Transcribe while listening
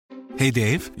Hey,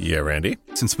 Dave. Yeah, Randy.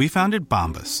 Since we founded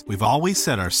Bombas, we've always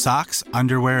said our socks,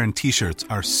 underwear, and T-shirts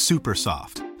are super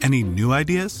soft. Any new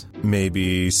ideas?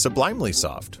 Maybe sublimely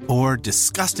soft. Or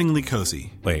disgustingly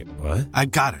cozy. Wait, what? I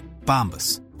got it.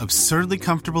 Bombas. Absurdly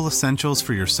comfortable essentials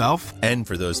for yourself and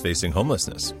for those facing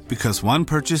homelessness. Because one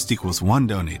purchased equals one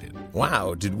donated.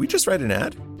 Wow, did we just write an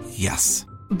ad? Yes.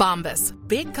 Bombas.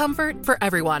 Big comfort for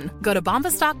everyone. Go to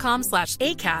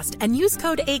bombas.com/ACAST and use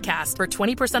code ACAST for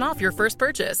 20% off your first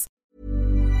purchase.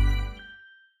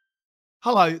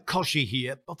 Hello, Koshi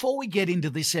here. Before we get into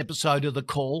this episode of The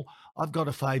Call, I've got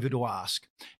a favour to ask.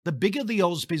 The bigger the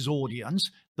Ausbiz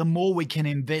audience, the more we can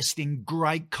invest in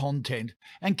great content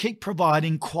and keep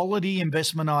providing quality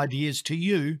investment ideas to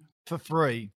you for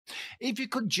free. If you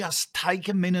could just take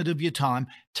a minute of your time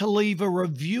to leave a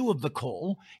review of The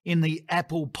Call in the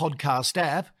Apple Podcast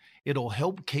app, it'll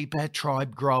help keep our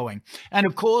tribe growing. And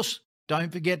of course,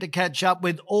 don't forget to catch up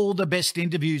with all the best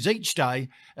interviews each day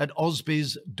at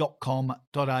ausbiz.com.au.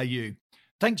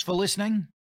 Thanks for listening.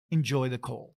 Enjoy The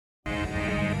Call.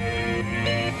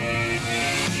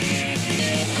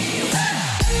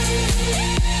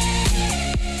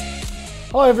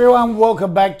 Hello everyone,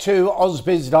 welcome back to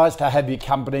Ausbiz. Nice to have your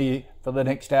company for the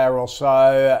next hour or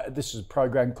so. This is a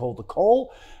program called The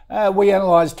Call. We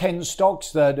analyse 10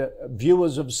 stocks that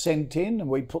viewers have sent in and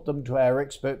we put them to our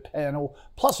expert panel,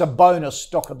 plus a bonus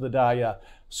stock of the day, a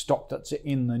stock that's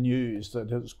in the news that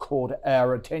has caught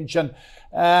our attention.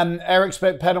 Our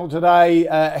expert panel today,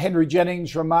 Henry Jennings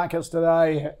from Marcus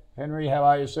today. Henry, how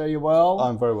are you, sir? You well?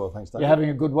 I'm very well, thanks, Dave. You having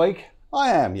a good week?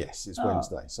 I am, yes. It's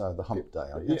Wednesday, so the hump day,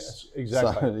 I guess. Yes,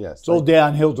 exactly. So, yes, it's all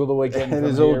downhill to the weekend. It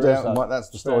is all down. That's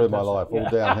the story of my life, all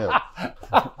downhill.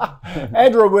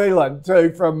 Andrew Wieladnt,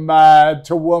 too, from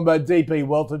Toowoomba DP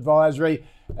Wealth Advisory.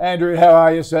 Andrew, how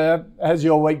are you, sir? How's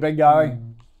your week been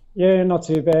going? Yeah, not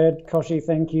too bad, Koshi,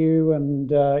 thank you.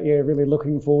 And really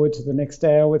looking forward to the next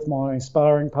hour with my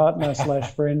sparring partner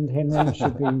 / friend, Henry.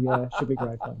 Should be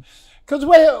great fun. Because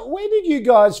where did you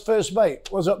guys first meet?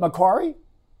 Was it Macquarie?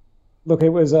 Look, it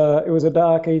was a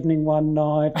dark evening one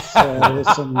night.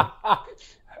 Some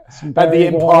at the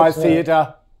Empire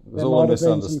Theatre. It was all a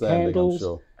misunderstanding, I'm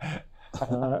sure.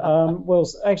 Well,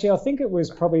 actually, I think it was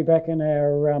probably back in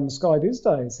our Sky Biz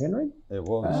days, Henry. It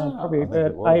was. Probably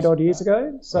about 8 odd years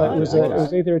ago. So it was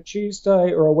either a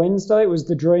Tuesday or a Wednesday. It was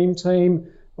the dream team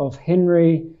of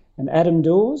Henry and Adam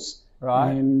Dawes. Right.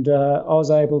 And I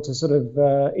was able to sort of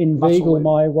inveigle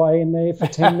my way in there for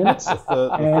 10 minutes. the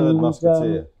third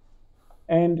musketeer.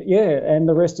 And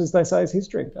the rest, as they say, is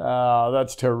history. Oh,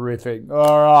 that's terrific.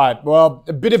 All right. Well,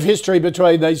 a bit of history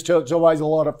between these two. It's always a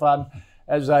lot of fun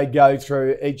as they go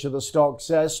through each of the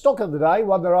stocks. Stock of the day,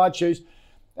 one that I choose.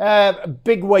 A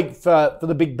big week for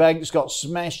the big banks, got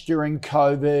smashed during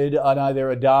COVID. I know they're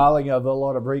a darling of a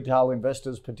lot of retail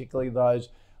investors, particularly those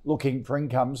looking for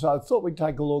income. So I thought we'd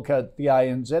take a look at the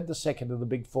ANZ, the second of the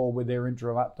big four, with their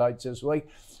interim updates this week,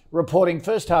 reporting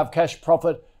first half cash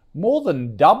profit more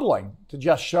than doubling to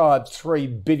just shy of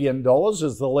 $3 billion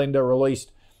as the lender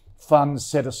released funds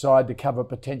set aside to cover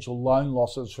potential loan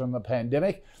losses from the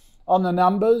pandemic. On the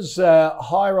numbers,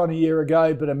 higher on a year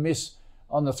ago, but a miss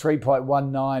on the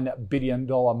 $3.19 billion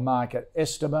market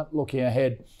estimate. Looking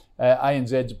ahead,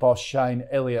 ANZ's boss Shane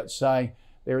Elliott saying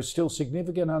there is still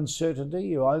significant uncertainty.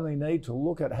 You only need to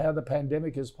look at how the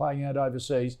pandemic is playing out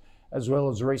overseas, as well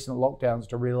as recent lockdowns,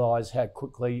 to realise how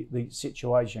quickly the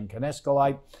situation can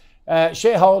escalate.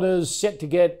 Shareholders set to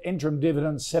get interim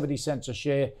dividends 70 cents a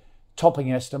share,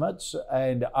 topping estimates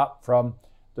and up from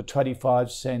the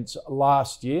 25 cents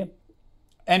last year.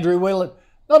 Andrew Wieladnt,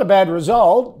 not a bad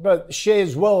result, but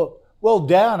shares well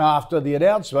down after the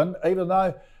announcement, even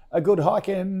though a good hike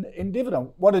in dividend.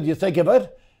 What did you think of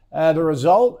it, the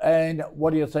result, and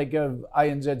what do you think of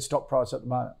ANZ stock price at the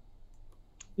moment?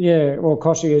 Yeah, well,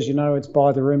 Koshi, as you know, it's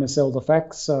buy the rumour, sell the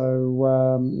facts. So,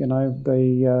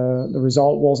 the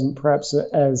result wasn't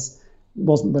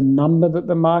the number that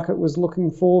the market was looking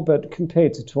for, but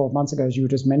compared to 12 months ago, as you were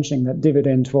just mentioning, that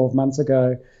dividend 12 months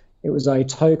ago, it was a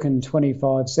token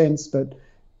 25 cents. But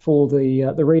for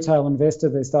the retail investor,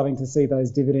 they're starting to see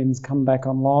those dividends come back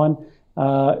online.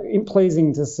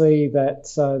 Pleasing to see that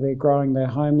they're growing their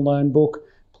home loan book.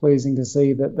 Pleasing to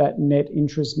see that net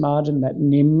interest margin, that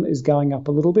NIM, is going up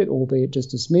a little bit, albeit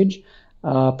just a smidge.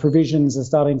 Provisions are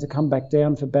starting to come back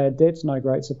down for bad debts, no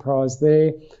great surprise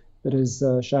there. But as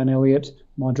Shane Elliott,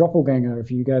 my doppelganger,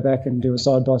 if you go back and do a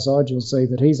side-by-side, you'll see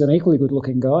that he's an equally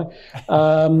good-looking guy.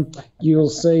 You'll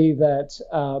see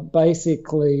that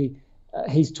basically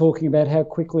he's talking about how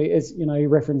quickly, as you know, he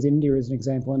referenced India as an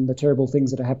example and the terrible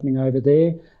things that are happening over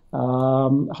there.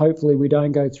 Hopefully we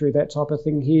don't go through that type of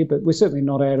thing here, but we're certainly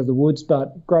not out of the woods.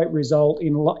 But great result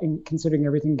in considering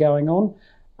everything going on.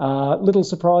 Little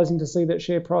surprising to see that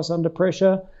share price under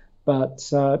pressure,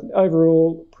 but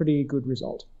overall pretty good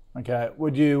result. Okay,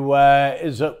 would you?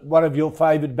 Is it one of your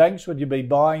favoured banks? Would you be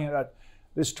buying it at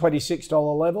this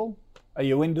 $26 level? Are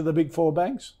you into the big four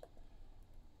banks?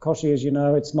 Koshi, as you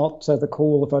know, it's not the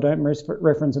call if I don't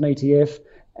reference an ETF,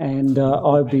 and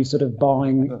I'd be sort of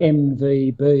buying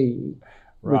MVB,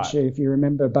 which, if you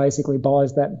remember, basically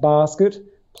buys that basket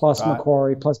plus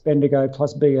Macquarie plus Bendigo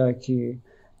plus BOQ,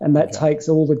 and that takes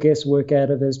all the guesswork out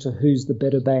of as to who's the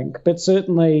better bank. But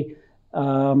certainly,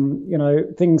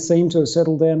 things seem to have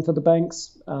settled down for the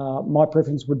banks. My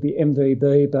preference would be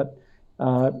MVB, but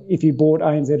if you bought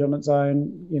ANZ on its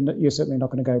own, you're certainly not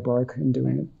going to go broke in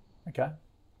doing it. Okay.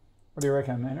 What do you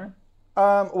reckon, Andrew?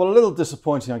 Well, a little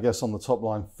disappointing, I guess, on the top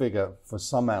line figure for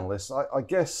some analysts. I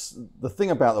guess the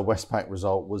thing about the Westpac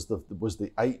result was the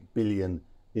 $8 billion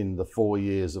in the 4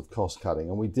 years of cost cutting,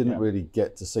 and we didn't really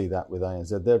get to see that with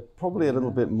ANZ. They're probably a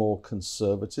little bit more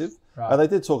conservative. Right. They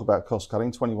did talk about cost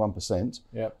cutting, 21%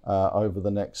 over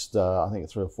the next, I think,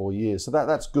 3 or 4 years. So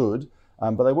that's good.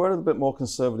 But they were a little bit more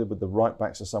conservative with the right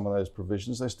backs of some of those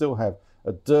provisions. They still have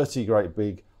a dirty, great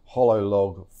big hollow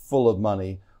log full of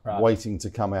money waiting to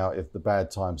come out if the bad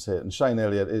times hit. And Shane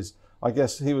Elliott is, I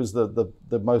guess, he was the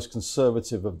most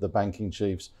conservative of the banking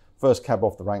chiefs. First cab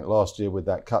off the rank last year with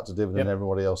that cut to dividend.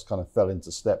 Everybody else kind of fell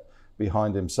into step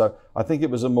behind him. So I think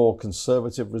it was a more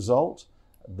conservative result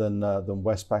than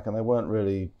Westpac, and they weren't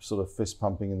really sort of fist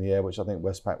pumping in the air, which I think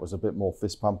Westpac was a bit more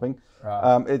fist pumping.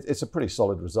 Right. It's a pretty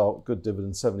solid result, good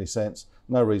dividend, 70 cents.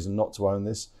 No reason not to own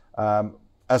this,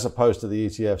 as opposed to the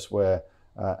ETFs where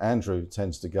Andrew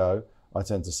tends to go. I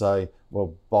tend to say,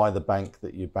 well, buy the bank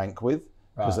that you bank with,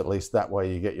 because at least that way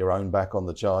you get your own back on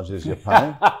the charges you're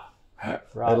paying.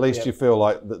 At least you feel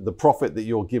like the profit that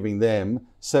you're giving them,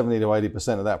 70 to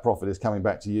 80% of that profit is coming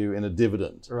back to you in a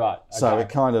dividend. Right. Okay. So it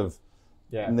kind of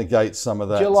negates some of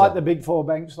that. Do you like the big four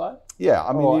banks though? Yeah,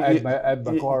 I mean, or add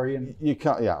Macquarie and you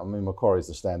can't. Yeah, I mean, Macquarie's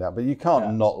the standout, but you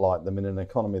can't not like them in an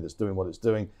economy that's doing what it's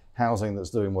doing, housing that's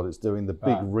doing what it's doing, the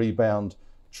big rebound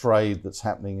trade that's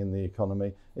happening in the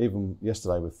economy. Even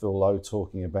yesterday with Phil Lowe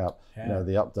talking about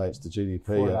the updates to GDP.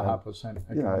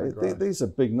 4.5%. These are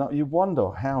big numbers. You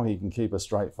wonder how he can keep a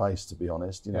straight face, to be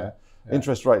honest.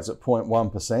 Interest rates at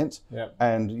 0.1%,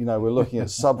 and we're looking at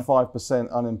sub 5%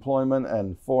 unemployment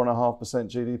and 4.5%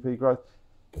 GDP growth.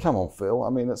 Come on, Phil. I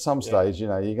mean, at some stage,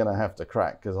 you're going to have to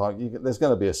crack, because there's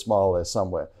going to be a smile there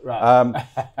somewhere. Right.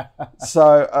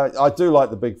 So I do like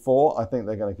the big four. I think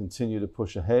they're going to continue to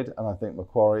push ahead, and I think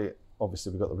Macquarie.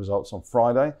 Obviously, we've got the results on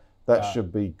Friday. That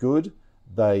should be good.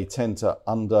 They tend to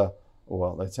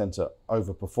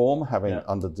overperform, having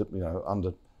under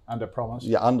promise.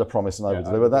 Yeah, under promise and over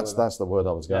deliver. That's the word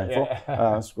I was going for.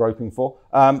 Groping for.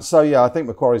 I think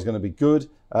Macquarie's going to be good.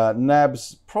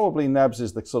 NABS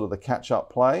is the sort of the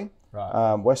catch-up play.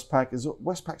 Right.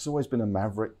 Westpac's always been a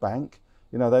maverick bank.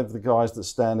 They're the guys that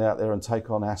stand out there and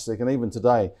take on ASIC, and even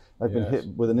today they've been hit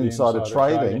with an insider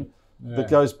trading.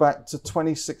 That goes back to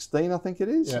 2016, I think it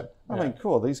is. I mean,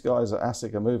 cool. These guys at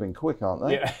ASIC are moving quick, aren't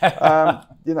they?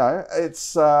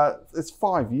 It's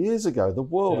 5 years ago. The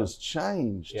world has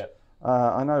changed.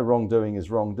 I know wrongdoing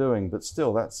is wrongdoing, but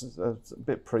still, that's a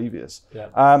bit previous.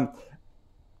 I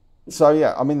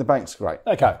mean, the bank's great.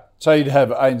 Okay, so you'd have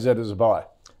ANZ as a buy.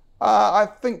 I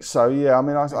think so. Yeah. I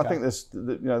mean, I think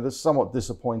there's somewhat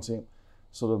disappointing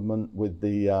sort of with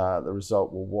the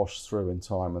result will wash through in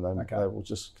time, and then they will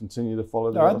just continue to follow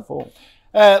the other four.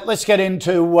 Let's get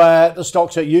into the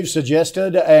stocks that you've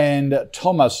suggested, and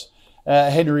Thomas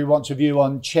Henry wants a view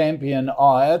on Champion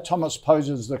Iron. Thomas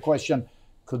poses the question,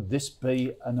 could this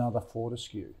be another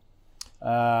Fortescue?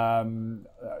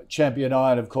 Champion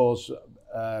Iron, of course,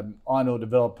 iron ore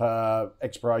developer,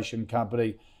 exploration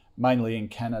company, mainly in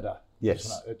Canada.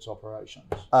 Yes. Its operations.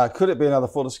 Could it be another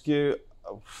Fortescue?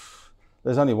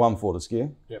 There's only one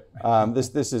Fortescue.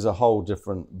 This is a whole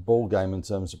different ball game in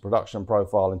terms of production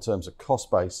profile, in terms of cost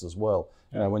base as well.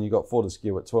 When you got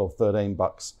Fortescue at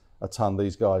 $12-13 a ton,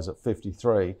 these guys at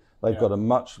 53, they've got a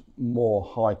much more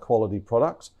high quality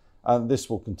product, and this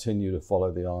will continue to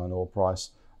follow the iron ore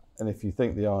price. And if you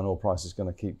think the iron ore price is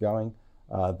going to keep going,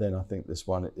 then I think this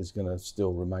one is going to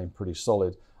still remain pretty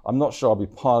solid. I'm not sure I'll be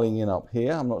piling in up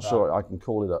here. I'm not sure I can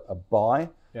call it a buy,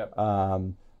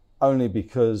 only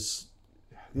because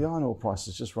the iron ore price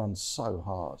has just run so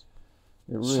hard.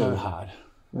 It really, so hard.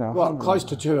 Close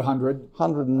to 200.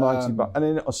 190 bucks. And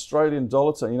in Australian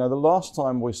dollar terms, the last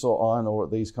time we saw iron ore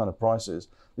at these kind of prices,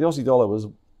 the Aussie dollar was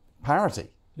parity.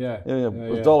 Yeah.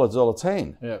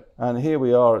 $1.10. Yeah. And here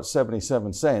we are at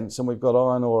 77 cents, and we've got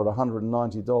iron ore at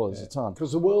 $190 a tonne.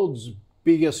 Because the world's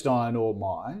biggest iron ore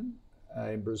mine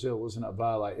in Brazil, isn't it,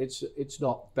 Vale? It's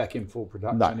not back in full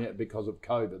production yet because of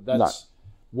COVID. That's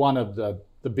one of the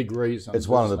big reasons. It's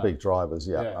one of the big drivers,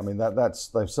 yeah. I mean,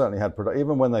 they've certainly had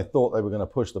even when they thought they were going to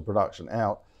push the production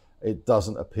out, it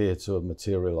doesn't appear to have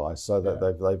materialised. So that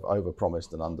they've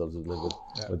overpromised and underdelivered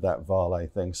with that Vale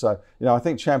thing. So I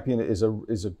think Champion is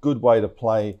a good way to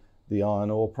play the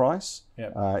iron ore price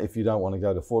if you don't want to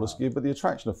go to Fortescue. But the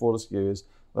attraction of Fortescue is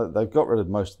that they've got rid of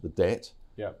most of the debt.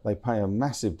 Yeah. They pay a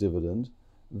massive dividend.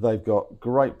 They've got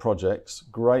great projects,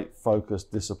 great focus,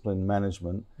 discipline,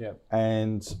 management,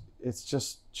 and it's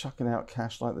just chucking out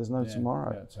cash like there's no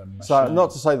tomorrow. So not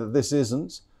to say that this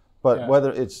isn't, but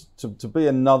whether it's to be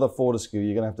another Fortescue,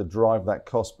 you're going to have to drive that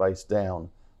cost base down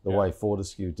the way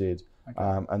Fortescue did,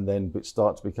 and then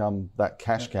start to become that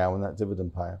cash cow and that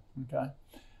dividend payer. Okay.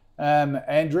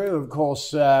 Andrew, of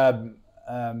course, Josh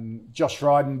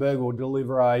Frydenberg will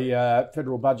deliver a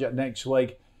federal budget next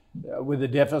week with a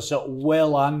deficit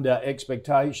well under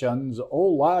expectations,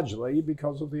 all largely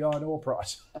because of the iron ore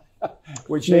price,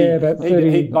 which he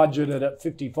budgeted at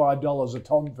 $55 a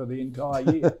tonne for the entire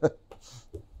year.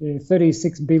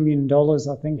 $36 billion,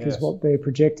 I think, is what they're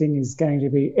projecting is going to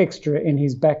be extra in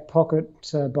his back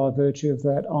pocket by virtue of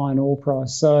that iron ore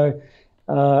price. So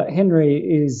Henry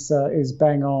is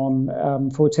bang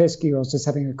on. Fortescue, I was just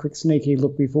having a quick sneaky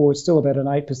look before, it's still about an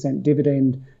 8%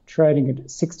 dividend, trading at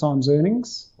 6 times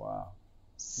earnings. Wow.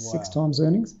 6 times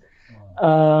earnings.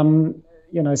 Wow.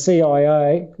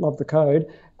 CIA, love the code,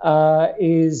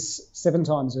 is 7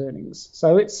 times earnings.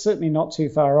 So it's certainly not too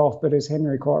far off, but as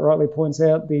Henry quite rightly points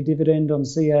out, the dividend on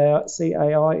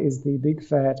CAI is the big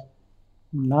fat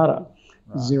nada,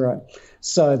 zero.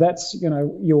 So that's,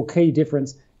 your key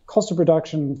difference. Cost of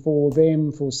production for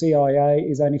them, for CIA,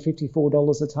 is only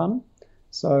 $54 a tonne.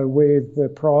 So with the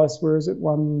price, where is it,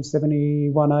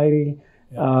 170, 180,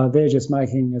 they're just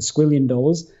making $1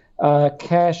 squillion.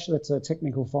 Cash, that's a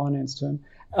technical finance term.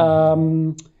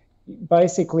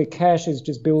 Basically, cash is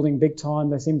just building big time.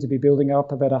 They seem to be building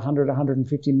up about 100,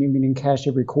 150 million in cash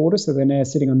every quarter. So they're now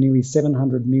sitting on nearly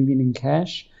 700 million in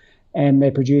cash, and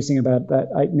they're producing about that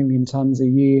 8 million tonnes a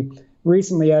year.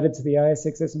 Recently added to the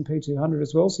ASX S&P 200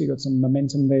 as well. So you've got some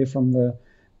momentum there from the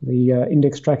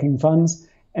index tracking funds.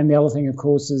 And the other thing, of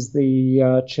course, is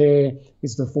the chair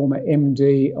is the former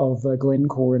MD of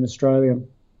Glencore in Australia.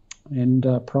 And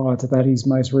prior to that, his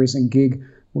most recent gig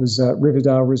was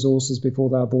Riverdale Resources before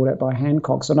they were bought out by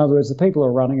Hancock. So in other words, the people who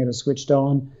are running it are switched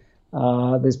on.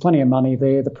 There's plenty of money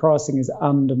there. The pricing is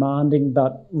undemanding,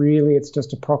 but really it's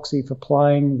just a proxy for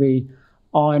playing the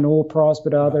iron ore price.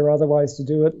 But are there other ways to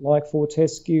do it, like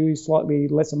Fortescue, slightly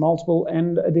lesser multiple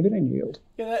and a dividend yield?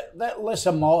 Yeah, that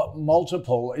lesser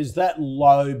multiple, is that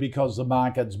low because the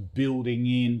market's building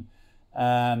in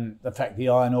the fact the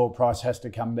iron ore price has to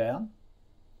come down?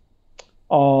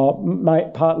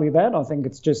 Partly that. I think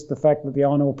it's just the fact that the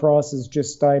iron ore price has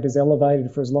just stayed as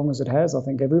elevated for as long as it has. I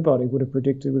think everybody would have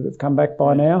predicted it would have come back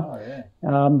by now.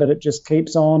 But it just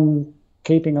keeps on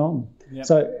keeping on. Yep.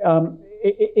 So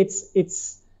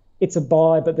it's a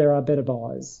buy, but there are better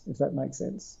buys, if that makes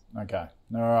sense. Okay.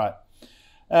 All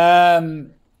right.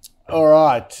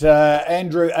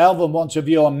 Andrew Alvin wants a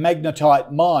view on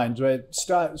magnetite mines. We're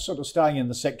sort of staying in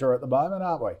the sector at the moment,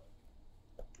 aren't we?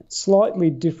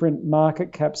 Slightly different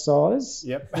market cap size.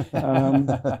 Yep.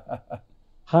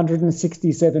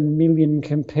 167 million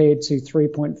compared to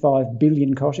 3.5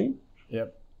 billion, Koshi.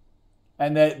 Yep.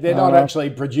 And they're not actually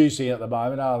producing at the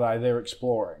moment, are they? They're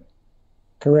exploring.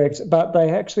 Correct. But they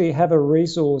actually have a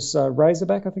resource,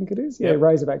 Razorback, I think it is. Yeah,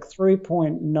 Razorback,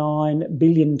 3.9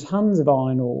 billion tonnes of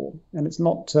iron ore. And it's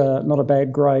not a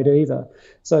bad grade either.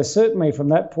 So certainly from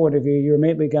that point of view, you're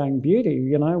immediately going,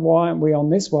 beauty, why aren't we on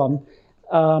this one?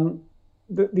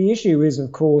 The issue is,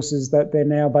 of course, is that they're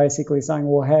now basically saying,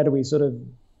 well, how do we sort of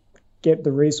get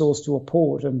the resource to a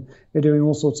port? And they're doing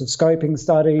all sorts of scoping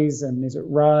studies, and is it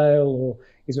rail or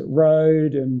is it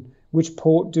road, and which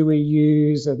port do we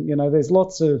use? And, there's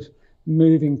lots of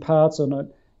moving parts on it.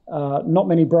 Not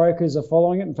many brokers are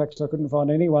following it. In fact, I couldn't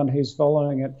find anyone who's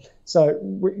following it. So,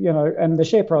 and the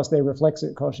share price there reflects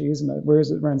it, Koshi, isn't it? Where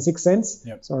is it? Around 6 cents?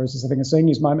 Yep. Sorry, I was just having a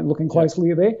seniors moment looking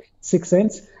closely there. 6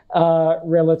 cents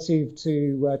relative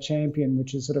to Champion,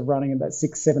 which is sort of running at that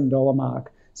 $6-7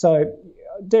 mark. So,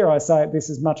 dare I say it, this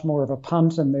is much more of a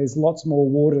punt, and there's lots more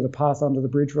water to pass under the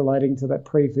bridge relating to that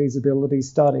pre-feasibility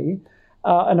study.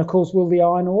 And of course, will the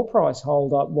iron ore price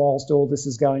hold up whilst all this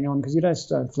is going on? Because you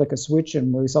don't flick a switch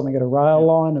and we suddenly get a rail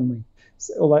line and we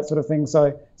all that sort of thing.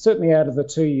 So certainly out of the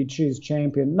two, you choose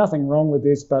Champion. Nothing wrong with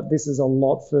this, but this is a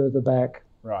lot further back.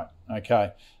 Right,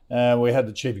 okay. We had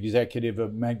the Chief Executive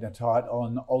of Magnetite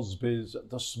on AusBiz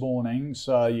this morning,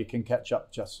 so you can catch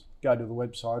up. Just go to the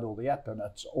website or the app and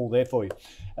it's all there for you.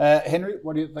 Henry,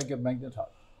 what do you think of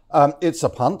Magnetite? It's a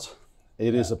punt.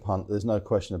 It is a punt. There's no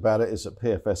question about it. It's at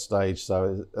PFS stage,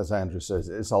 so as Andrew says,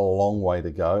 it's a long way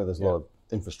to go. There's a lot of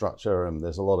infrastructure and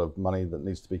there's a lot of money that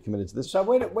needs to be committed to this. So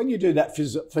when you do that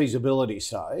feasibility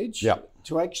stage,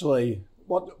 to actually,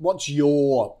 what's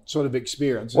your sort of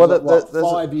experience? Is it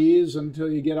 5 years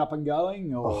until you get up and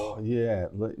going? Or? I mean,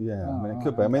 it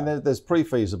could be. I mean, there's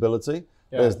pre-feasibility.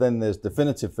 There's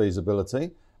definitive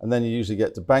feasibility, and then you usually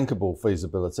get to bankable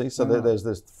feasibility. So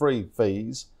there's 3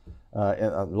 fees.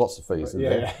 Lots of fees in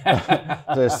there.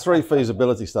 There's 3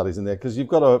 feasibility studies in there because you've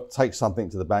got to take something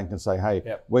to the bank and say,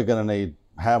 hey, we're going to need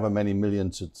however many million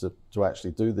to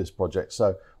actually do this project.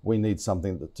 So we need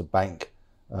something to bank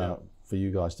for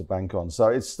you guys to bank on. So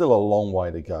it's still a long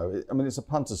way to go. I mean, it's a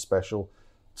punter special,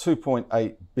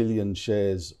 2.8 billion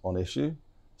shares on issue.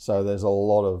 So there's a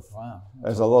lot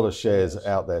of shares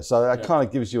out there. So that kind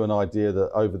of gives you an idea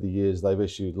that over the years they've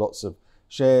issued lots of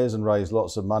shares and raised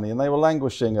lots of money, and they were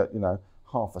languishing at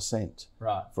 0.5 cent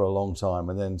for a long time,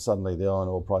 and then suddenly the iron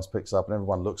ore price picks up and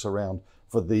everyone looks around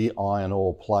for the iron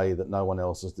ore play that no one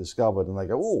else has discovered, and they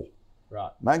go, oh,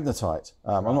 magnetite.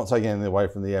 I'm not taking anything away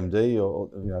from the MD or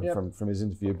from his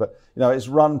interview, but it's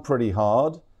run pretty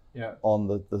hard on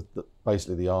the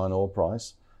basically the iron ore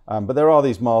price. But there are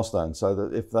these milestones, so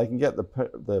that if they can get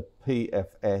the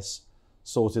PFS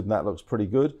sorted and that looks pretty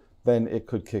good, then it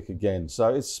could kick again.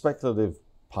 So it's speculative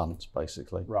punt,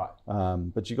 basically. Right.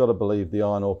 But you've got to believe the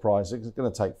iron ore price is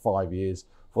going to take 5 years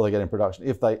before they get in production,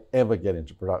 if they ever get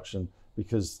into production,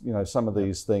 because some of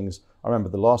these things, I remember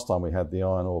the last time we had the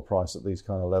iron ore price at these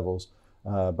kind of levels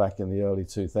back in the early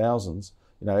 2000s,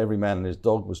 every man and his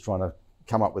dog was trying to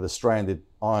come up with a stranded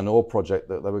iron ore project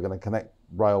that they were going to connect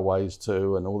railways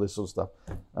to and all this sort of stuff,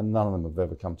 and none of them have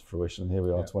ever come to fruition. Here we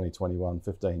are, 2021,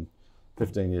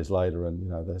 15 years later,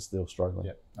 and they're still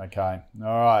struggling. Okay.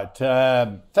 All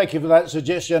right. Thank you for that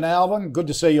suggestion, Alvin. Good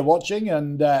to see you watching,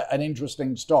 and an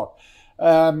interesting stock.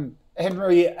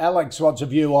 Henry, Alex wants a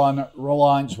view on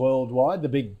Reliance Worldwide, the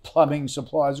big plumbing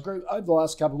suppliers group. Over the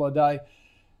last couple of days,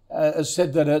 has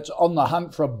said that it's on the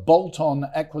hunt for a bolt-on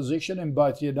acquisition in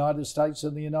both the United States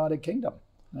and the United Kingdom.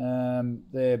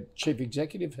 Their chief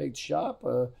executive, Heath Sharp,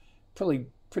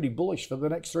 pretty bullish for the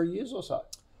next 3 years or so.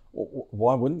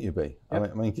 Why wouldn't you be? I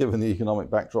mean, given the economic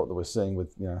backdrop that we're seeing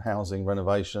with housing,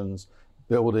 renovations,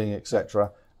 building,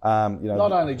 etc.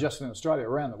 Not only just in Australia,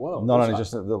 around the world. Not only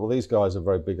just these guys are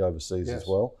very big overseas as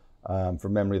well.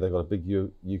 From memory, they've got a big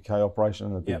UK operation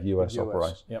and a big US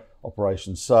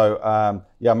operation. So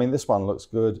I mean, this one looks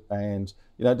good, and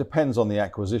it depends on the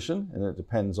acquisition, and it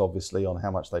depends obviously on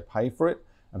how much they pay for it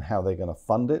and how they're going to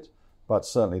fund it. But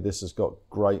certainly, this has got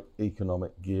great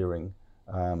economic gearing.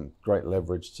 Great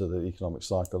leverage to the economic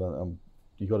cycle, and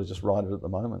you've got to just ride it at the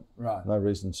moment. Right. No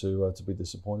reason to be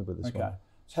disappointed with this one.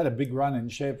 It's had a big run in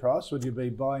share price. Would you be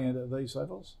buying it at these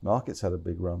levels? Market's had a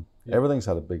big run. Everything's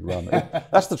had a big run.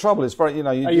 That's the trouble. It's very,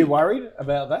 Are you worried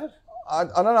about that? I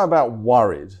don't know about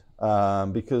worried,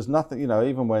 because nothing,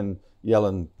 even when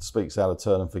Yellen speaks out of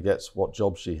turn and forgets what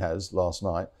job she has last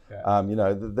night,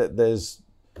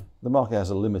 the market has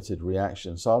a limited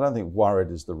reaction. So I don't think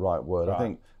worried is the right word.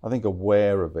 Right. I think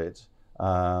aware of it.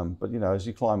 But as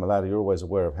you climb a ladder, you're always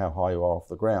aware of how high you are off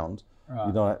the ground. Right.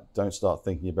 You don't start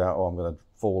thinking about, I'm going to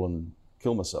fall and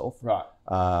kill myself. Right.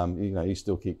 You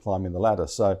still keep climbing the ladder.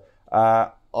 So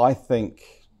I think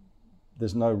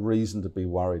there's no reason to be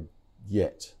worried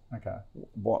yet. Okay.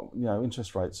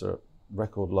 Interest rates are at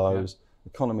record lows.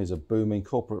 Economies are booming.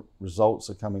 Corporate results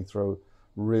are coming through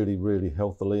really, really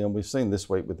healthily. And we've seen this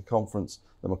week with the conference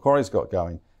that Macquarie's got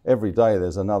going. Every day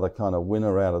there's another kind of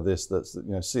winner out of this. That's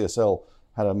CSL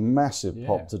had a massive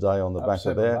pop today on the back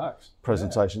of their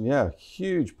presentation.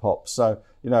 Huge pop. So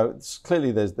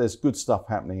clearly there's good stuff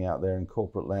happening out there in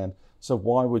corporate land. So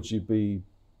why would you be?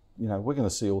 We're going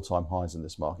to see all-time highs in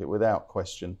this market without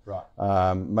question.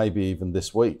 Right. Maybe even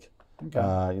this week.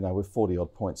 Okay. We're 40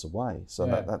 odd points away. So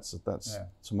that's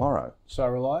tomorrow. So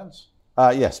Reliance.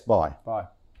 Yes, buy.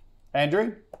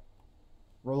 Andrew,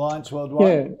 Reliance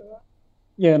Worldwide.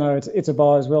 Yeah, no, it's a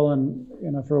buy as well, and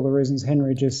for all the reasons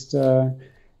Henry just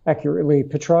accurately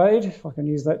portrayed, if I can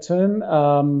use that term.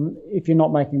 If you're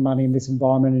not making money in this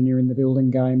environment and you're in the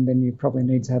building game, then you probably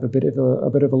need to have a bit of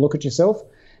a look at yourself.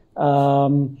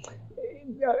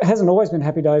 It hasn't always been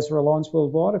happy days for Reliance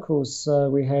Worldwide. Of course,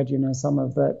 we had some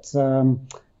of that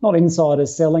not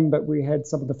insiders selling, but we had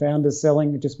some of the founders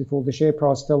selling just before the share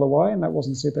price fell away, and that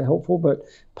wasn't super helpful. But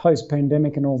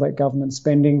post-pandemic and all that government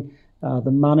spending,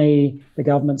 the money, the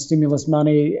government stimulus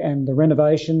money and the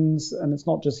renovations, and it's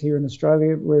not just here in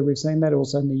Australia where we've seen that,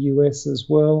 also in the US as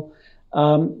well.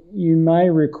 You may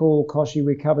recall, Koshy,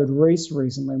 we covered Reece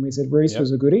recently, and we said Reece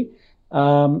was a goodie.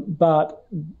 But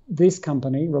this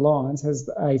company, Reliance, has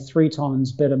a 3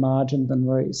 times better margin than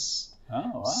Reece.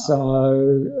 Oh, wow.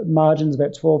 So margin's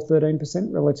about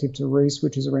 12-13% relative to Reece,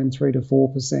 which is around 3 to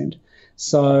 4%.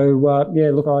 So,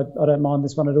 look, I don't mind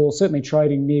this one at all. Certainly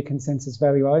trading near consensus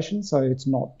valuation, so it's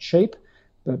not cheap,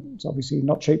 but it's obviously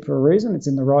not cheap for a reason. It's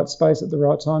in the right space at the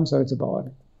right time, so it's a buy.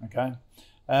 Okay.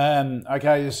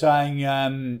 You're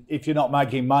saying if you're not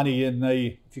making money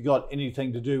if you've got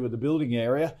anything to do with the building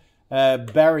area,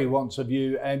 Barry wants a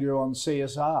view, Andrew, on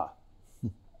CSR.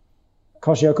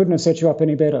 Koshy, I couldn't have set you up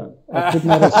any better. I could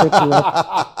not have set you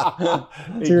up.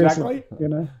 Exactly. You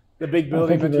know, the big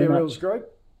building materials group.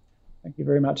 Thank you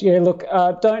very much. Yeah, look,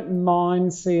 don't mind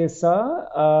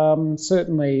CSR.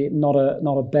 Certainly not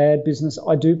a bad business.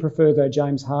 I do prefer, though,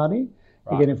 James Hardie.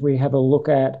 Right. Again, if we have a look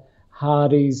at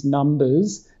Hardie's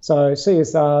numbers, so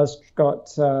CSR's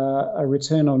got a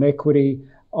return on equity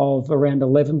of around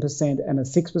 11% and a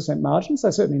 6% margin, so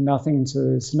certainly nothing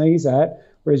to sneeze at.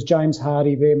 Whereas James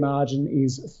Hardie, their margin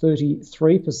is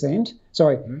 33%.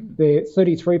 Their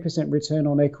 33% return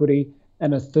on equity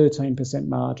and a 13%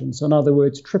 margin. So in other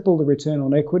words, triple the return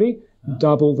on equity,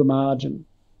 double the margin.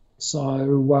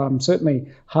 So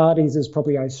certainly Hardie's is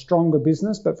probably a stronger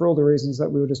business, but for all the reasons that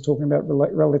we were just talking about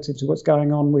relative to what's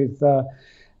going on with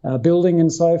building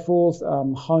and so forth,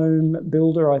 home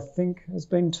builder, I think, has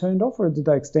been turned off, or did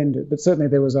they extend it? But certainly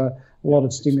there was a lot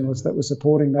of stimulus that was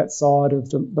supporting that side of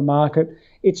the market.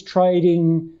 It's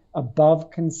trading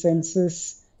above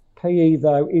consensus. PE,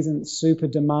 though, isn't super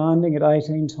demanding at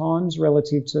 18 times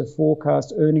relative to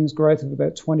forecast earnings growth of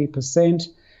about 20%.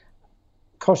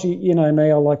 Koshy, you know me,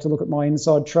 I like to look at my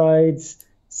inside trades.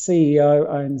 CEO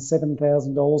owns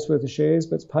 $7,000 worth of shares,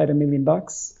 but it's paid $1 million.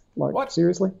 Like, what?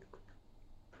 Seriously?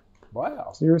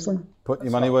 Wow. Seriously? Put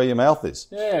your money where your mouth is.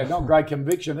 Yeah, not great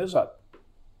conviction, is it?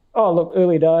 Oh, look,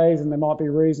 early days, and there might be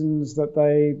reasons that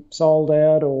they sold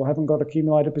out or haven't got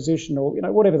accumulated position, or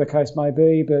whatever the case may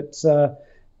be. But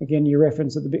again, you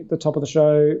referenced at the top of the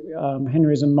show,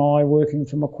 Henry's and my working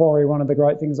for Macquarie. One of the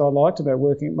great things I liked about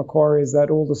working at Macquarie is that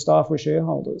all the staff were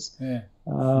shareholders,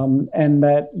 and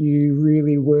that you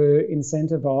really were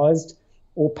incentivised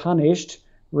or punished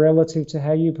relative to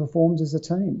how you performed as a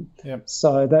team. Yep.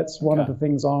 So that's one of the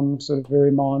things I'm sort of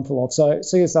very mindful of. So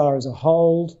CSR is a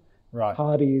hold. Right.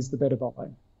 Hardie is the better buy.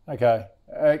 Okay.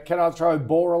 Can I throw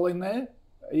Boral in there?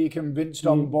 Are you convinced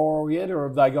on Boral yet, or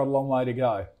have they got a long way to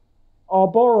go?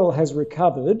 Boral has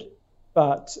recovered,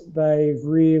 but they've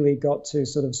really got to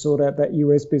sort of sort out that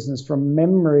US business. From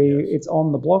memory, It's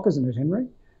on the block, isn't it, Henry?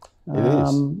 It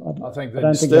is. I think I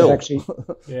don't think they've actually.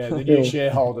 The new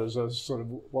shareholders are sort of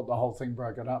what the whole thing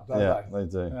broken up, don't they? They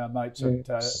do. Mates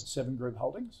at Seven Group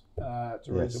Holdings. It's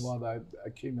a reason why they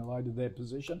accumulated their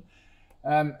position.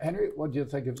 Henry, what do you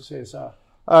think of CSR?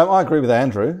 I agree with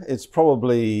Andrew. It's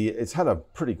had a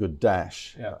pretty good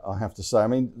dash, I have to say. I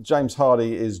mean, James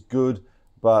Hardie is good,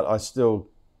 but I still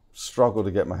struggle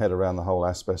to get my head around the whole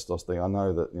asbestos thing. I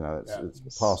know that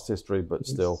it's past history, but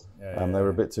still, they were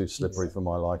a bit too slippery for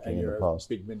my liking in the past.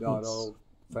 Big midnight oil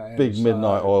fans. Big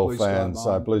midnight oil fans.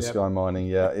 Blue Sky Mining.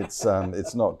 Yeah, it's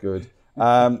not good.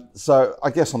 So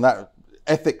I guess on that.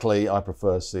 Ethically, I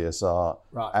prefer CSR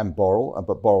and Boral,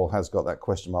 but Boral has got that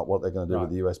question mark what they're going to do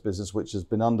with the US business, which has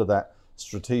been under that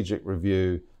strategic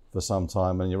review for some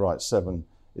time. And you're right, Seven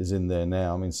is in there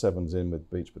now. I mean, Seven's in with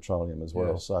Beach Petroleum as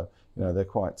well. So, they're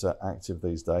quite active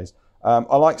these days.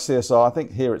 I like CSR. I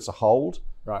think here it's a hold,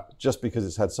 just because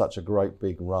it's had such a great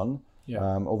big run.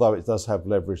 Although it does have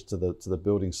leverage to the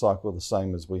building cycle, the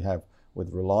same as we have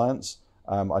with Reliance.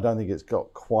 I don't think it's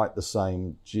got quite the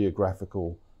same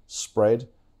geographical spread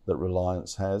that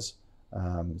Reliance has.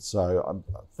 So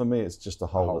for me, it's just a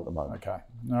hold at the moment. Okay.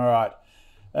 All right.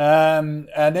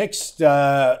 Our next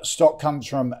stock comes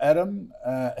from Adam.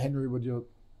 Henry, would you?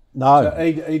 No. So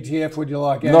ETF, would you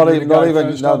like? Not even. I'm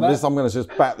going to just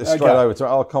bat this straight over to.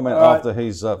 I'll comment after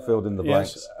he's filled in the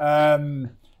blanks.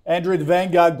 Andrew, the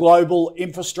Vanguard Global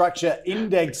Infrastructure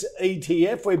Index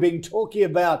ETF. We've been talking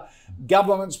about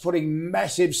governments putting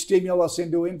massive stimulus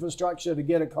into infrastructure to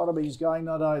get economies going,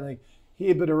 not only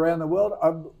here but around the world.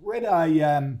 I read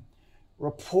a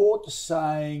report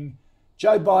saying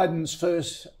Joe Biden's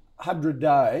first 100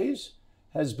 days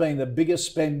has been the biggest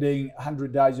spending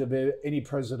 100 days of any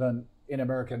president in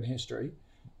American history.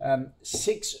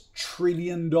 $6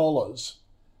 trillion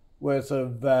worth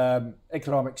of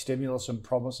economic stimulus and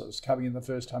promises coming in the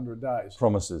first 100 days.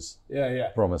 Promises. Yeah.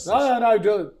 Promises.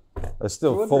 No. There's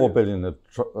still 4 billion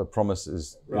of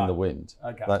promises in the wind.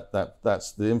 Okay.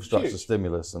 That's the infrastructure Huge.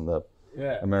 stimulus, and the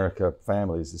America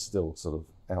families is still sort of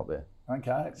out there.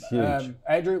 Okay. It's huge.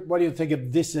 Andrew, what do you think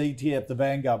of this ETF, the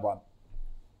Vanguard one?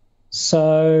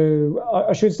 So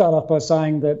I should start off by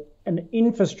saying that an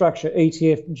infrastructure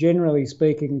ETF, generally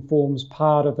speaking, forms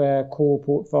part of our core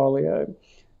portfolio.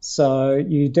 So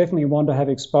you definitely want to have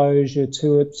exposure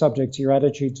to it, subject to your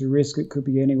attitude to risk. It could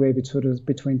be anywhere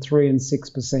between 3 and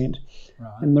 6%.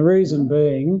 Right. And the reason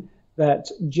being that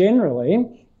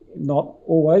generally, not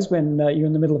always when you're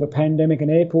in the middle of a pandemic and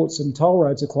airports and toll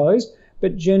roads are closed,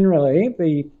 but generally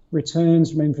the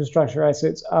returns from infrastructure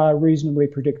assets are reasonably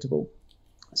predictable.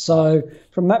 So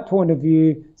from that point of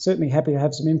view, certainly happy to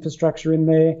have some infrastructure in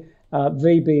there.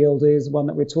 VBLD is the one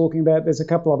that we're talking about. There's a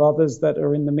couple of others that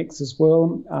are in the mix as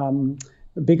well.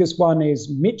 The biggest one is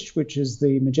MICH, which is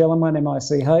the Magellan one,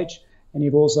 MICH, and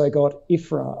you've also got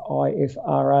IFRA,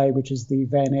 IFRA, which is the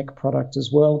VANEC product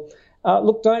as well.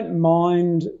 Look, don't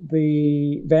mind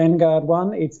the Vanguard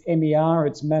one. It's MER,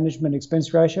 it's management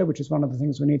expense ratio, which is one of the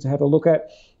things we need to have a look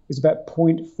at. It's about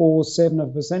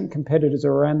 0.47%. Competitors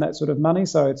are around that sort of money,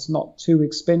 so it's not too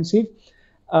expensive.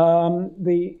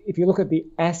 If you look at the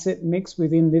asset mix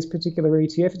within this particular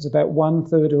ETF, it's about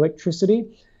 1/3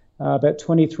 electricity, about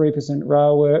 23%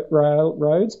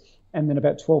 railroads, and then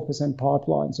about 12%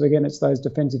 pipeline. So again, it's those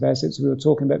defensive assets we were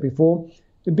talking about before.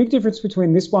 The big difference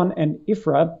between this one and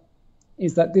IFRA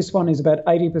is that this one is about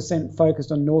 80%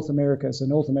 focused on North America, so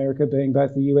North America being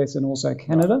both the US and also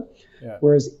Canada,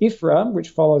 whereas IFRA, which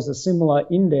follows a similar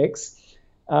index,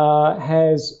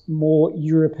 has more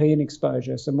European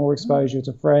exposure, so more exposure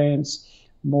to France,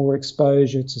 more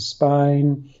exposure to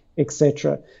Spain,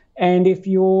 etc. And if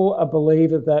you're a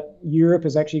believer that Europe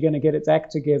is actually going to get its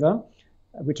act together,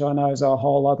 which I know is a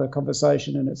whole other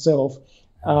conversation in itself,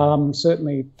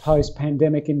 certainly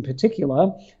post-pandemic in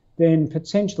particular, then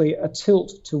potentially a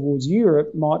tilt towards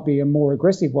Europe might be a more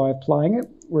aggressive way of playing it,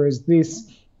 whereas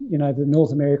this, the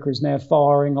North America is now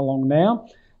firing along now.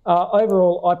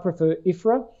 Overall, I prefer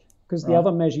IFRA because the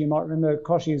other measure you might remember,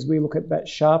 Koshi, is we look at that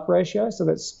Sharpe ratio. So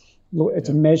it's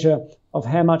a measure of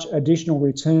how much additional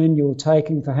return you're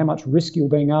taking for how much risk you're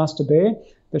being asked to bear.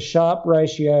 The Sharpe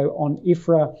ratio on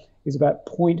IFRA is about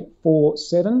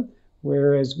 0.47,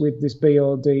 whereas with this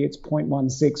BLD, it's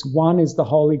 0.16. 1 is the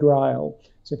holy grail.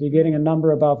 So if you're getting a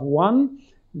number above 1,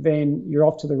 then you're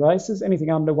off to the races.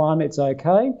 Anything under 1, it's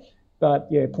okay.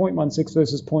 But 0.16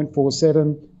 versus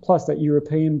 0.47, plus that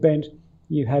European bent,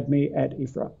 you had me at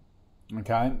IFRA.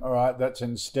 Okay, all right, that's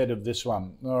instead of this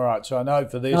one. All right, so I know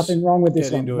for this... Nothing wrong with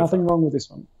this one. Nothing wrong with this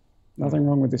one. Nothing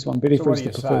wrong with this one, but IFRA is the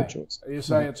preferred choice. Are you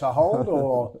saying it's a hold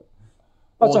or...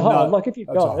 It's a hold. Like if you've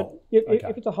got it,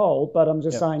 if it's a hold, but I'm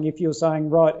just saying if you're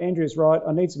saying, right, Andrew's right,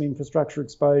 I need some infrastructure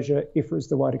exposure, IFRA is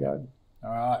the way to go.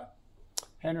 All right.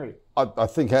 Henry. I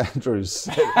think Andrew's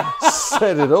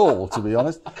said it all, to be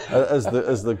honest. As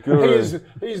the guru,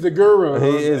 he's the guru.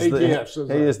 He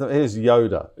is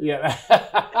Yoda. Yeah.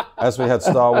 As we had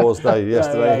Star Wars Day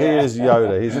yesterday, he is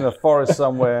Yoda. He's in a forest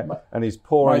somewhere and he's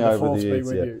pouring over the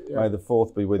ETF. May the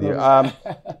fourth be with you.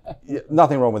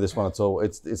 Nothing wrong with this one at all.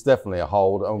 It's definitely a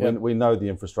hold. And we know the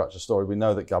infrastructure story. We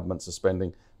know that governments are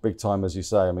spending big time, as you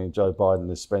say. I mean, Joe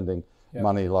Biden is spending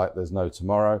money like there's no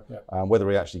tomorrow. Whether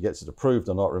he actually gets it approved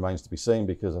or not remains to be seen,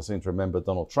 because I seem to remember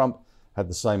Donald Trump had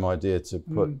the same idea to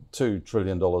put $2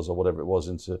 trillion or whatever it was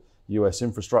into US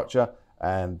infrastructure,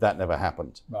 and that never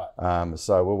happened. Right.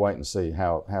 So we'll wait and see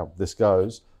how this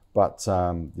goes. But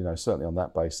certainly on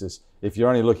that basis, if you're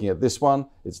only looking at this one,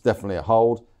 it's definitely a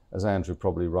hold. As Andrew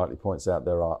probably rightly points out,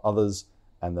 there are others,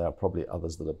 and there are probably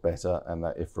others that are better, and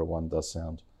that IFRA one does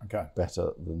sound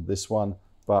better than this one.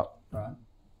 But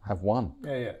have one.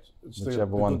 It's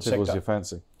whichever one tickles your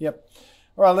fancy. Yep.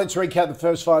 All right, let's recap the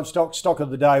first 5 stocks. Stock of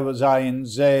the day was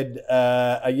ANZ.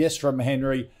 A yes from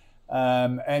Henry.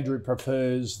 Andrew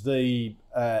prefers the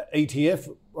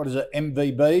ETF. What is it?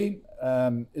 MVB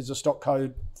is the stock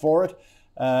code for it,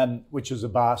 which is a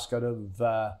basket of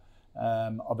our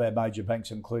major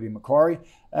banks, including Macquarie.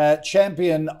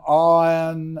 Champion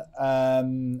Iron,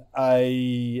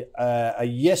 a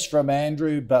yes from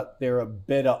Andrew, but there are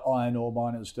better iron ore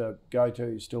miners to go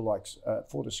to. He still likes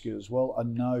Fortescue as well. A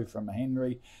no from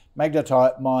Henry.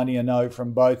 Magnetite Mining, a no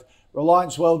from both.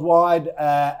 Reliance Worldwide,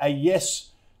 a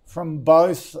yes from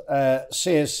both.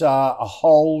 CSR, a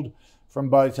hold from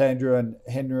both Andrew and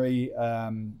Henry.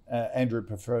 Andrew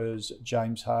prefers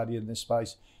James Hardie in this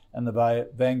space. And the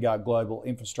Vanguard Global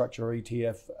Infrastructure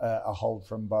ETF, a hold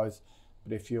from both.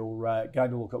 But if you're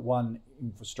going to look at one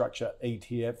infrastructure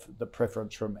ETF, the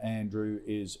preference from Andrew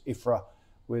is IFRA,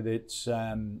 with its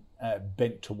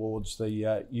bent towards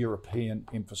the European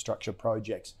infrastructure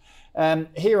projects.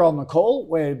 Here on the call,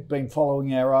 we've been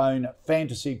following our own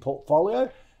fantasy portfolio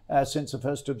since the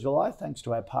 1st of July, thanks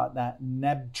to our partner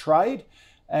NAB Trade.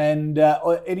 And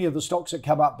any of the stocks that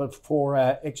come up before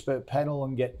our expert panel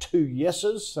and get 2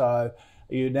 yeses, so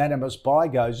a unanimous buy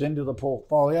goes into the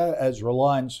portfolio, as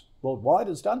Reliance Worldwide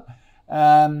has done.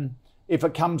 If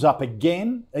it comes up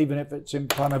again, even if it's in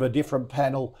front of a different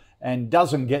panel and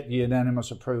doesn't get the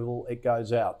unanimous approval, it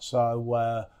goes out.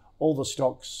 So all the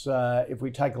stocks, if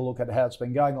we take a look at how it's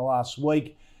been going the last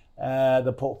week,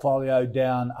 the portfolio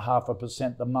down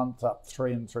 0.5%, the month up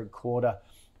 3 3/4%,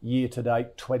 year to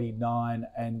date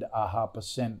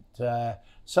 29.5%.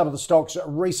 Some of the stocks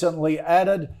recently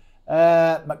added,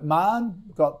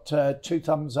 McMahon got 2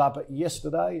 thumbs up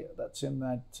yesterday. That's in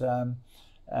that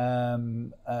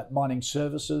mining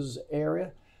services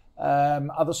area.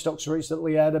 Other stocks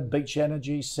recently added: Beach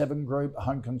Energy, Seven Group,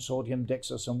 Home Consortium,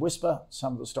 Dexus and Whisper.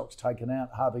 Some of the stocks taken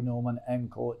out: Harvey Norman,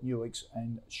 Amcor, Nuix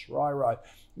and Shriro.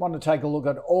 Want to take a look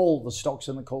at all the stocks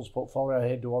in the calls portfolio,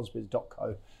 head to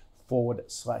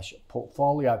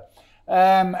ausbiz.co/portfolio.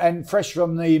 And fresh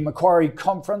from the Macquarie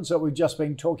conference that we've just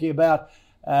been talking about,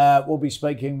 we'll be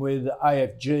speaking with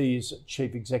AFG's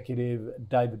Chief Executive,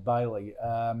 David Bailey.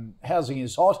 Housing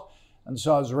is hot, and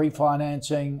so is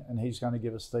refinancing, and he's going to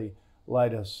give us the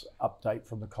latest update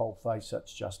from the coalface.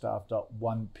 That's just after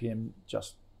 1 p.m,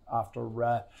 just after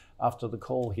the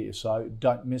call here. So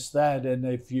don't miss that. And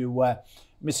if you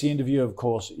miss the interview, of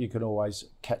course, you can always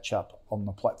catch up on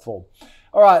the platform.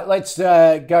 All right, let's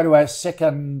go to our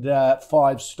second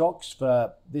 5 stocks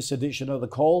for this edition of the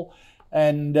call.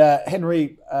 And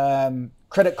Henry,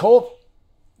 Credit Corp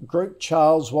Group,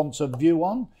 Charles wants a view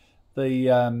on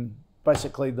the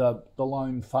basically the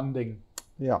loan funding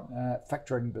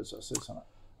factoring business, isn't it?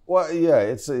 Well, yeah,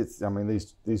 it's. I mean,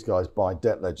 these guys buy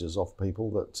debt ledgers off people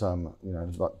that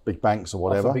like big banks or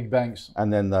whatever. Off the big banks,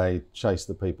 and then they chase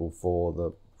the people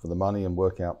for the money and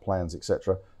work out plans,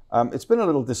 etc. It's been a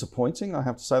little disappointing, I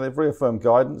have to say. They've reaffirmed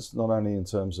guidance, not only in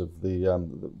terms of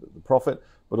the profit,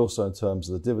 but also in terms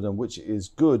of the dividend, which is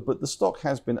good. But the stock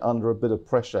has been under a bit of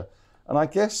pressure, and I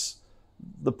guess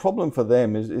the problem for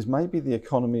them is maybe the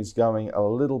economy is going a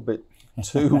little bit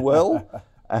too well,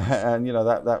 and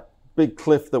that big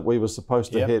cliff that we were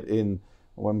supposed to hit in,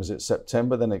 when was it,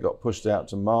 September? Then it got pushed out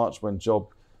to March when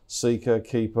Job Seeker,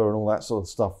 Keeper, and all that sort of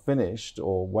stuff finished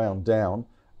or wound down.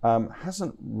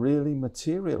 Hasn't really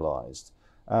materialised,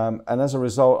 and as a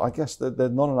result, I guess there are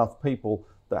not enough people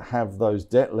that have those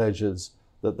debt ledgers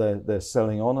that they're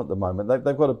selling on at the moment.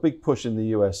 They've got a big push in the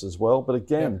US as well, but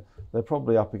again, they're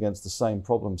probably up against the same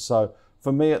problem. So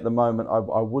for me at the moment,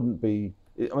 I wouldn't be.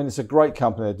 I mean, it's a great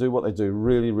company. They do what they do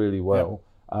really, really well,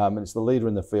 and it's the leader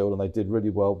in the field, and they did really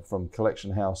well from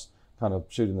Collection House kind of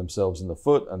shooting themselves in the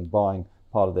foot and buying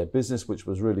part of their business, which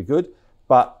was really good.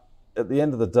 But at the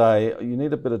end of the day, you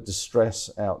need a bit of distress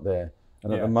out there.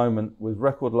 And at the moment, with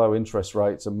record low interest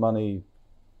rates and money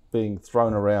being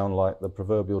thrown around like the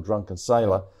proverbial drunken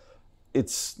sailor,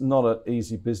 it's not an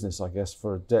easy business, I guess,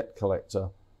 for a debt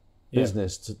collector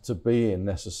business to be in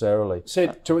necessarily. So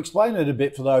to explain it a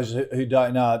bit for those who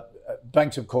don't know,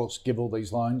 banks, of course, give all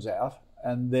these loans out,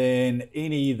 and then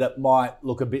any that might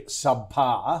look a bit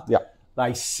subpar,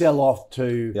 they sell off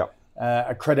to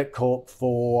a credit corp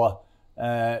for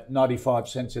 95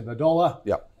 cents in the dollar,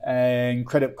 and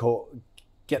Credit Corp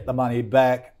get the money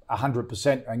back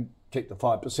 100% and keep the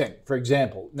 5%, for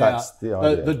example. Now, that's the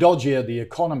idea. The dodgier the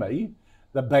economy,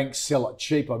 the banks sell it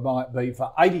cheaper, might be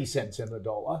for 80 cents in the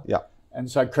dollar.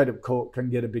 And so Credit Corp can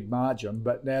get a big margin,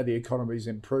 but now the economy's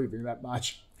improving, that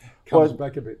margin comes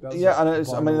back a bit, doesn't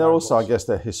it? And they're also, I guess,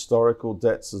 they're historical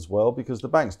dets as well, because the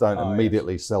banks don't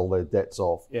immediately sell their debts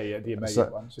off. The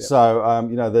immediate ones. So,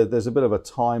 there's a bit of a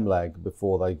time lag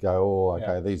before they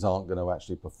go, these aren't going to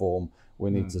actually perform. We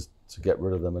need to get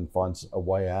rid of them and find a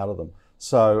way out of them.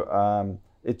 So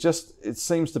it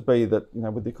seems to be that,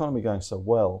 with the economy going so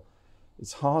well,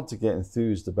 it's hard to get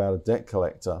enthused about a debt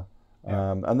collector.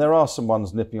 And there are some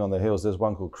ones nipping on their heels. There's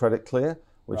one called Credit Clear,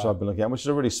 which I've been looking at, which is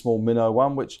a really small minnow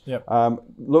one, which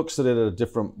looks at it in a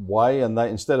different way. And they,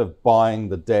 instead of buying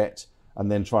the debt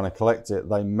and then trying to collect it,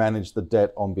 they manage the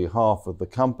debt on behalf of the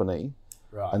company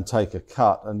and take a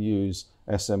cut and use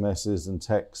SMSs and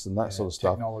texts and that sort of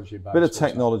stuff. Bit of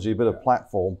technology, bit of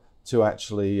platform to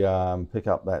actually pick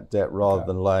up that debt rather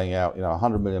than laying out,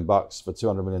 $100 million for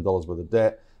 $200 million worth of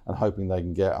debt and hoping they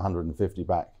can get 150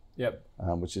 back.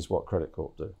 Which is what Credit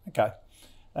Corp do. Okay.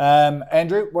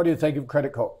 Andrew, what do you think of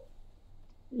Credit Corp?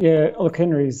 Yeah, look,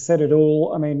 Henry's said it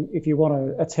all. I mean, if you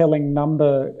want a telling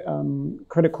number,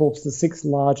 Credit Corp's the sixth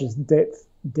largest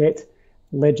debt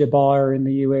ledger buyer in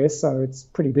the US, so it's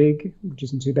pretty big, which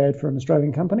isn't too bad for an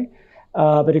Australian company.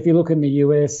 But if you look in the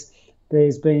US,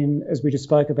 there's been, as we just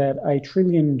spoke about, $1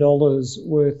 trillion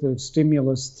worth of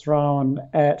stimulus thrown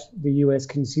at the US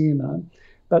consumer,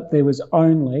 but there was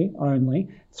only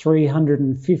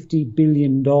 $350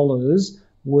 billion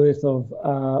worth of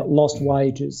lost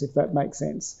wages, if that makes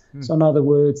sense. So in other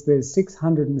words, there's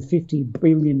 $650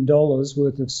 billion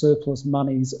worth of surplus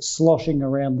monies sloshing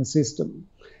around the system.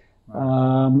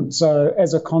 So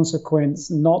as a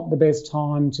consequence, not the best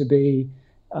time to be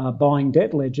buying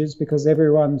debt ledgers, because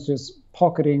everyone's just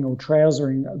pocketing or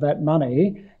trousering that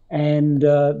money, and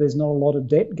there's not a lot of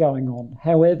debt going on.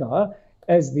 However,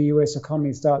 as the US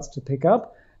economy starts to pick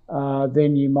up,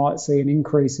 then you might see an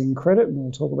increase in credit, and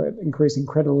we'll talk about increasing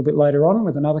credit a little bit later on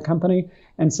with another company.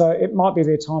 And so it might be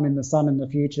their time in the sun in the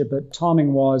future, but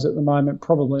timing-wise at the moment,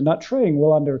 probably not. Trading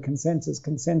well under a consensus.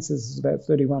 Consensus is about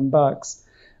 $31.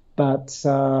 But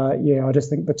yeah, I just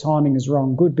think the timing is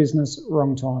wrong. Good business,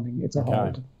 wrong timing. It's a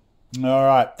hold. All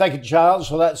right. Thank you, Charles,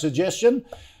 for that suggestion.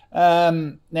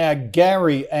 Now,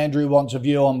 Gary, Andrew wants a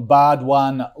view on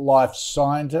Bard1 Life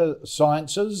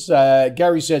Sciences.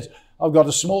 Gary says, I've got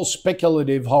a small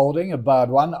speculative holding of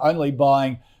Bard1, only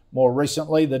buying more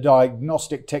recently. The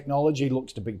diagnostic technology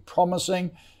looks to be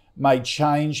promising, may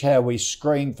change how we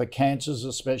screen for cancers,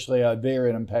 especially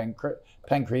ovarian and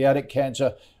pancreatic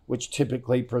cancer, which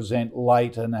typically present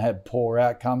late and have poor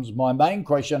outcomes. My main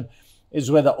question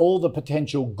is whether all the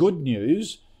potential good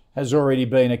news has already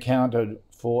been accounted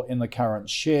for in the current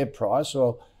share price.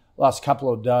 Well, last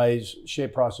couple of days, share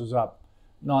price was up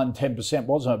 9-10%,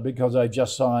 wasn't it? Because they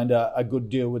just signed a good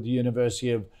deal with the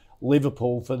University of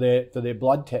Liverpool for their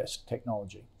blood test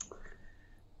technology.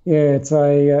 Yeah, it's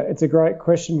a great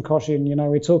question, Koshin. You know,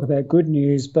 we talk about good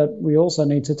news, but we also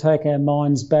need to take our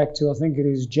minds back to, I think it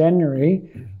is January,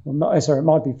 it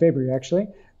might be February actually,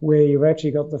 where you've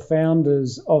actually got the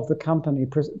founders of the company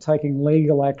taking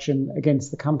legal action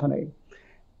against the company.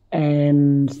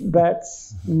 And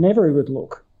that's never a good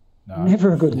look. No.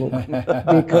 Never a good look.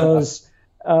 Because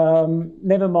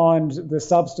never mind the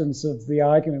substance of the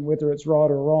argument, whether it's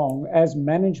right or wrong, as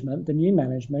management, the new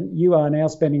management, you are now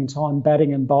spending time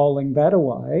batting and bowling that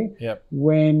away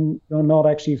when you're not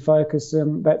actually focused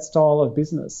on that style of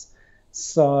business.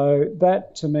 So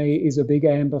that to me is a big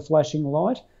amber flashing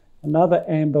light. Another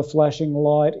amber flashing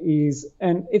light is,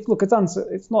 and it's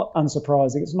not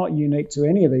unsurprising, it's not unique to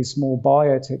any of these small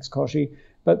biotechs, Koshi,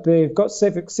 but they've got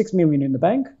 $6 million in the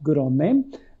bank, good on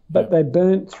them, but they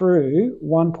burnt through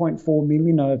 1.4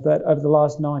 million of that over the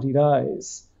last 90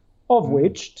 days, of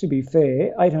which, to be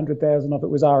fair, 800,000 of it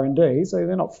was R&D, so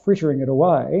they're not frittering it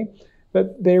away,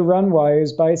 but their runway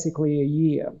is basically a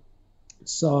year.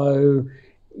 So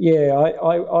yeah,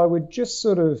 I would just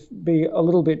sort of be a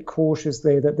little bit cautious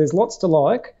there that there's lots to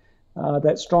like.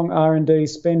 That strong R&D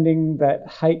spending, that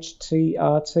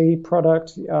HTRT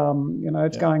product,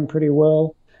 it's going pretty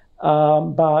well.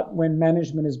 But when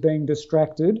management is being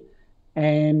distracted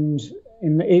and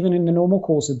even in the normal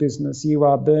course of business, you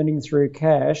are burning through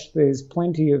cash, there's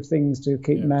plenty of things to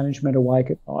keep management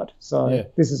awake at night. So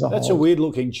this is That's a weird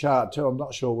looking chart too. I'm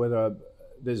not sure whether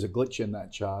there's a glitch in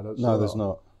that chart. No, there's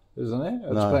not. Isn't there?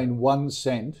 It's been 1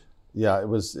 cent. Yeah, it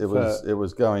was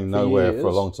going nowhere for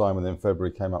a long time, and then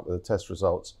February came up with the test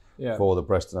results for the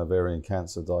breast and ovarian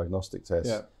cancer diagnostic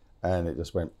test, and it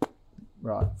just went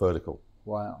vertical.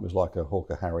 Wow. It was like a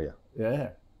Hawker Harrier.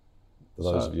 Yeah. For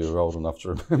those of you who are old enough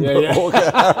to remember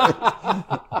Hawker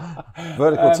Harrier.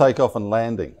 Vertical takeoff and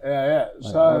landing. Yeah.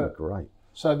 So great.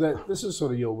 So this is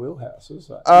sort of your wheelhouse,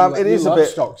 isn't it? It is a bit.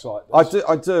 Stocks like this.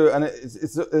 I do, and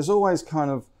there's always kind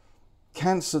of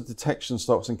cancer detection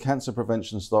stocks and cancer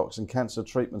prevention stocks and cancer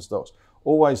treatment stocks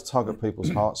always tug at people's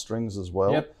heartstrings as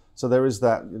well. Yep. So there is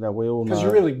that, we all know. Because you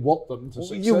really want them to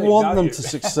succeed. You want them to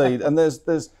succeed, and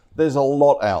there's a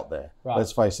lot out there. Right.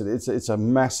 Let's face it. It's a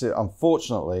massive.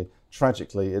 Unfortunately,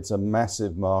 tragically, it's a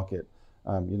massive market.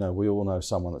 We all know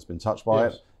someone that's been touched by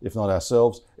it, if not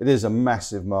ourselves. It is a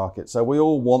massive market, so we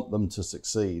all want them to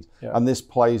succeed, and this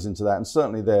plays into that. And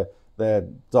certainly their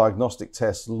diagnostic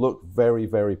tests look very,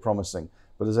 very promising.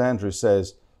 But as Andrew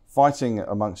says, fighting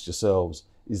amongst yourselves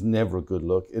is never a good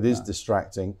look. It is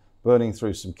distracting. Burning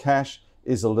through some cash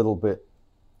is a little bit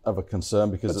of a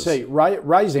concern because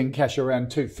raising cash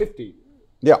around 250.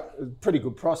 Yeah, pretty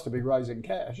good price to be raising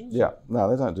cash. Yeah, no,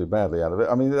 they don't do badly out of it.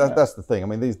 I mean, that's the thing. I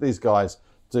mean, these guys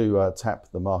do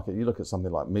tap the market. You look at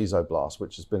something like Mesoblast,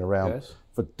 which has been around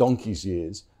for donkey's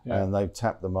years, and they've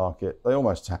tapped the market. They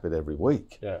almost tap it every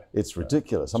week. Yeah. It's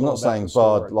ridiculous. I'm all not about saying the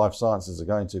story. Bard Life Sciences are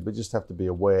going to, but just have to be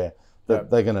aware that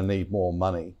they're going to need more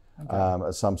money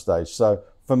at some stage. So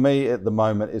for me at the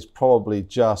moment, it's probably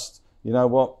just, you know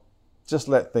what, just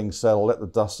let things settle, let the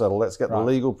dust settle. Let's get the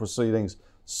legal proceedings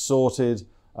sorted.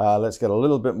 Let's get a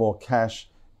little bit more cash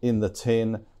in the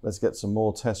tin. Let's get some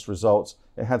more test results.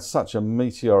 It had such a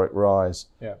meteoric rise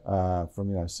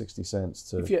from 60 cents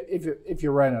to. If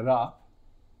you ran it up,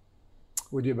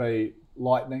 would you be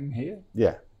lightning here?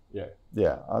 Yeah. Yeah.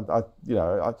 Yeah.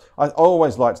 I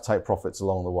always like to take profits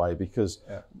along the way because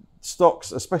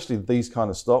stocks, especially these kind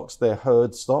of stocks, they're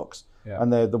herd stocks. Yeah.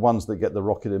 And they're the ones that get the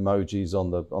rocket emojis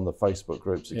on the Facebook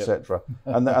groups, etc.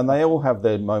 and they all have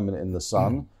their moment in the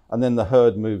sun, and then the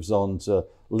herd moves on to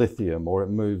lithium, or it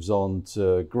moves on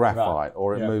to graphite,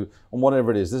 or it moves on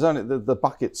whatever it is. There's only the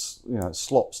buckets,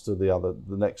 slops to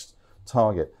the next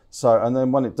target. So, and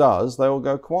then when it does, they all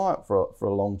go quiet for a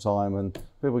long time, and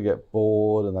people get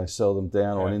bored and they sell them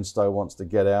down, or an insto wants to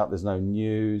get out. There's no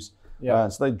news.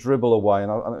 So they dribble away,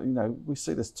 and we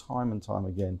see this time and time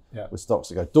again with stocks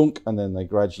that go dunk, and then they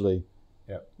gradually,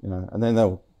 and then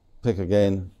they'll pick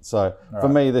again. So for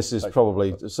me, this is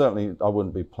probably certainly I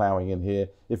wouldn't be ploughing in here.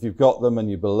 If you've got them and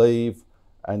you believe,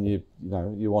 and you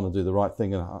want to do the right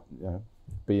thing and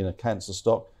be in a cancer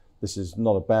stock, this is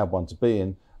not a bad one to be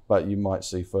in. But you might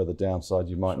see further downside.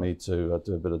 You might need to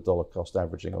do a bit of dollar cost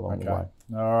averaging along the way.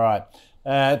 All right,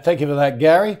 thank you for that,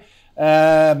 Gary.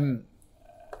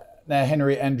 Now,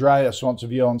 Henry Andreas wants a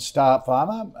view on Start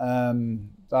Pharma.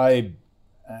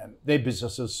 Their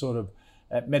business is sort of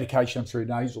medication through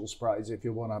nasal sprays, if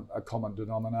you want a common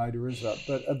denominator, is that?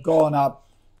 But have gone up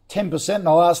 10% in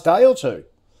the last day or two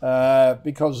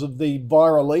because of the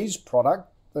Wieladnt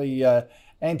product, the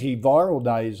antiviral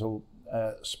nasal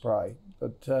spray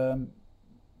that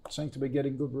seems to be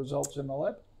getting good results in the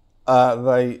lab.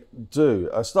 They do.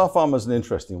 Start Pharma is an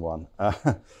interesting one.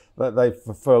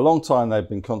 For a long time, they've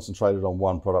been concentrated on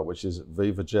one product, which is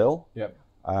Vivagel,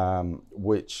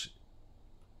 which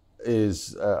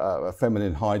is a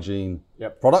feminine hygiene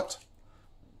product.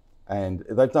 And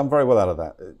they've done very well out of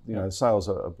that. Sales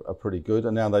are pretty good.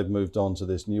 And now they've moved on to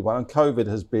this new one. And COVID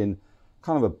has been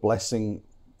kind of a blessing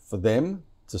for them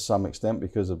to some extent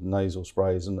because of nasal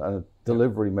sprays and a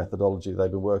delivery methodology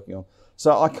they've been working on.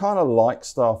 So I kind of like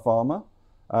Star Pharma.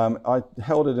 I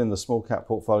held it in the small cap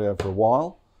portfolio for a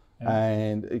while,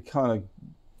 and it kind of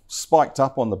spiked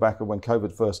up on the back of when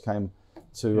COVID first came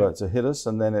to hit us,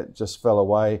 and then it just fell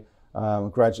away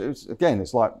gradually.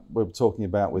 It's like we were talking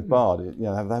about with Bard.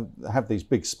 They have these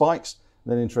big spikes,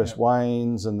 and then interest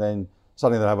wanes, and then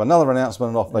suddenly they have another announcement,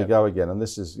 and off they go again. And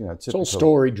this is typical. It's all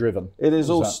story driven. It is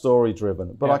all story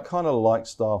driven, but I kind of like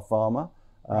Star Pharma.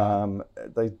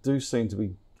 They do seem to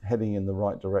be heading in the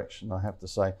right direction, I have to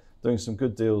say, doing some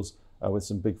good deals with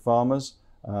some big farmers.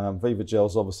 Vivagel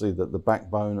is obviously the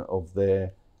backbone of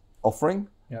their offering,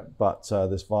 but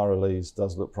this Vieralese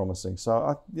does look promising.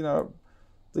 So,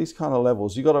 these kind of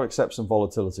levels, you've got to accept some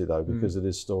volatility though, because it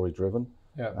is story driven,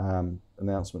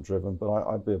 announcement driven, but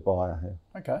I'd be a buyer here.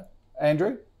 Okay.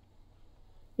 Andrew?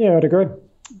 Yeah, I'd agree.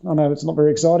 I know it's not very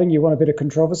exciting. You want a bit of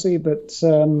controversy, but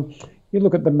you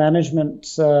look at the management,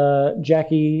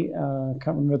 Jackie, can't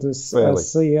remember the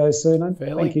CEO surname.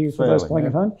 Thank you for those playing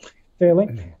at home.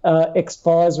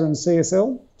 Ex-Pfizer and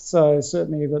CSL. So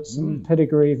certainly you've got some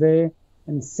pedigree there.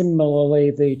 And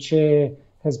similarly, the chair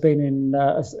has been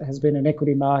in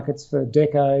equity markets for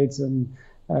decades and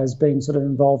has been sort of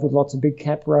involved with lots of big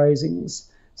cap raisings.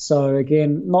 So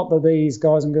again, not that these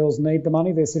guys and girls need the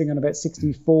money. They're sitting on about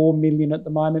 64 million at the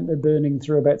moment. They're burning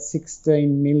through about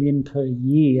 16 million per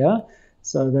year.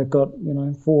 So they've got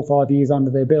 4 or 5 years under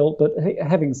their belt. But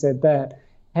having said that,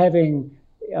 having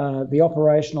the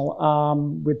operational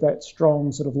arm with that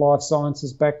strong sort of life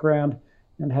sciences background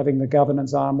and having the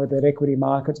governance arm with that equity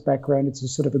markets background, it's a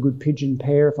sort of a good pigeon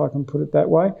pair, if I can put it that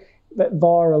way. That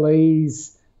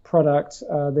Vieralese product,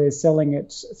 they're selling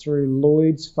it through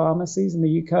Lloyd's pharmacies in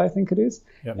the UK, I think it is.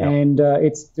 And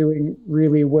it's doing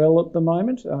really well at the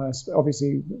moment.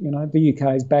 Obviously, the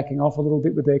UK is backing off a little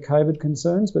bit with their COVID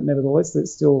concerns, but nevertheless,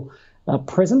 it's still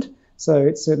present. So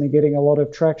it's certainly getting a lot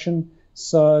of traction.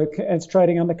 So it's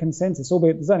trading under consensus,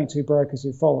 albeit there's only 2 brokers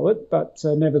who follow it, but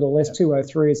nevertheless,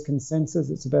 203 is consensus.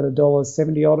 It's about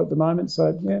 $1.70 odd at the moment.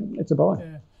 So, it's a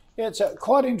buy. Yeah, it's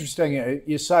quite interesting.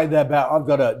 You say that about, I've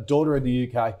got a daughter in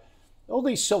the UK, all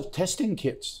these self-testing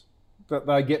kits that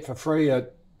they get for free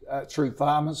through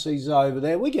pharmacies over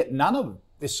there. We get none of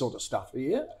this sort of stuff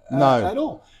here at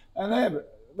all. And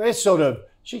they're sort of,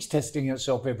 she's testing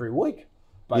herself every week,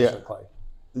 basically.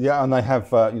 Yeah, and they have,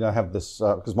 have this,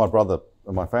 because my brother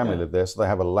my family live there, so they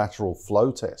have a lateral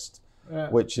flow test,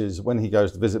 which is when he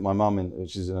goes to visit my mum,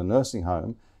 which is in a nursing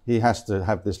home, he has to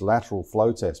have this lateral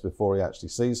flow test before he actually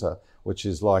sees her, which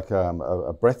is like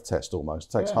a breath test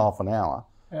almost. It takes half an hour.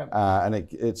 And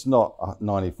it's not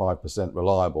 95%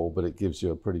 reliable, but it gives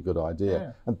you a pretty good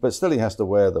idea. But still he has to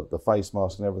wear the face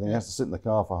mask and everything. He has to sit in the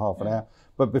car for half an hour.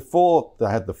 But before they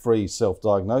had the free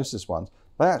self-diagnosis ones,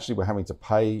 they actually were having to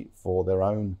pay for their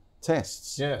own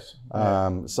tests.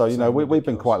 So, you know, we've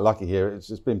been quite lucky here. It's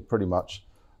just been pretty much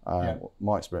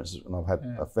my experience, and I've had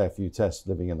a fair few tests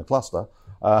living in the cluster.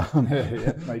 As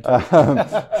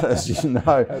you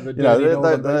know,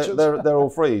 they're all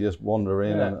free. You just wander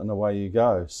in and away you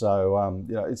go. So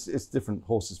you know, it's different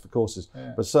horses for courses.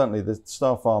 But certainly the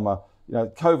Star Farmer, you know,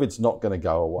 COVID's not going to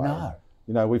go away. No.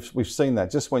 You know, we've seen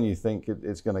that. Just when you think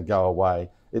it's going to go away,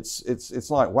 it's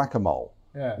like whack-a-mole.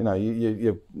 You know,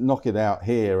 you knock it out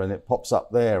here and it pops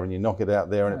up there, and you knock it out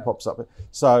there and it pops up.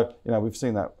 So, you know, we've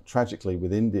seen that tragically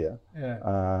with India.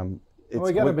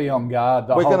 We're going to be on guard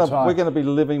the whole time. We're going to be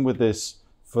living with this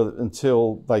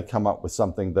until they come up with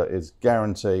something that is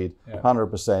guaranteed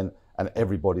 100%, and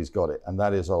everybody's got it. And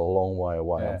that is a long way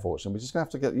away, unfortunately. We're just going to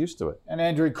have to get used to it. And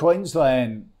Andrew,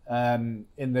 Queensland in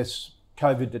this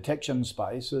COVID detection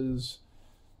space is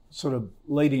sort of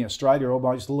leading Australia,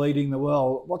 almost leading the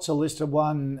world. What's the list of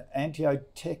one?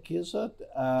 Antiotech, is it?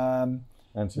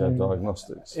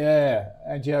 Antiodiagnostics.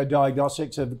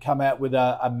 Antiodiagnostics have come out with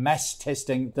a mass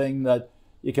testing thing that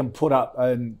you can put up,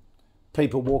 and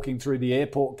people walking through the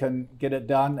airport can get it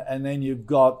done. And then you've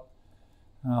got,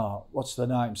 what's the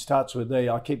name? Starts with E.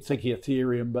 I keep thinking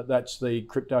Ethereum, but that's the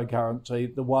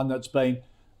cryptocurrency, the one that's been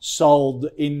sold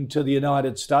into the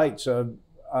United States.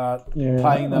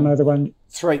 Paying them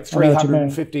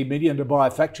 $350 million to buy a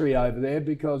factory over there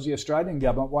because the Australian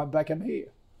government won't back them here.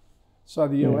 So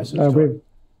the US is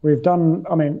we've done,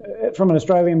 I mean, from an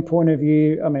Australian point of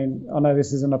view, I mean, I know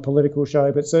this isn't a political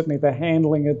show, but certainly the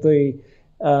handling of the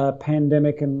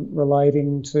pandemic and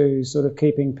relating to sort of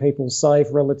keeping people safe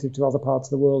relative to other parts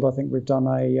of the world, I think we've done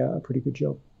a pretty good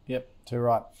job. Yep, too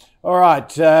right. All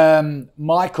right,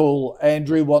 Michael,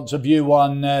 Andrew wants a view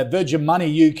on Virgin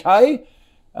Money UK.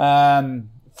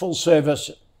 Full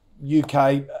service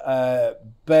UK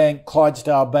bank,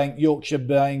 Clydesdale Bank, Yorkshire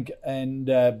Bank and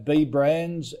B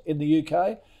brands in the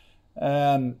UK,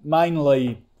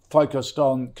 mainly focused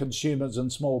on consumers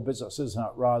and small businesses, isn't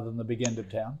it, rather than the big end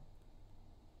of town?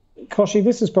 Koshy,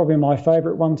 this is probably my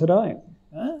favourite one today.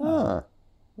 Why?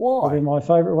 Probably my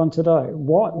favourite one today.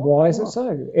 Why is it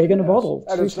so? Egg in a bottle.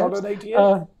 And it's not an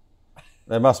ETF?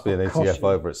 There must be an ETF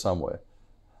over it somewhere.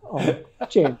 Oh,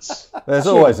 gents. There's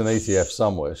always an ETF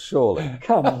somewhere, surely.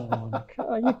 Come on.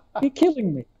 You're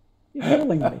killing me. You're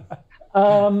killing me.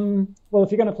 Well,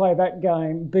 if you're going to play that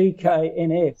game,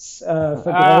 BKNS.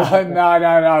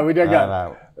 No. We don't go.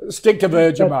 No. Stick to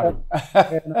Virgin Money.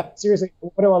 Seriously,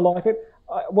 why do I like it?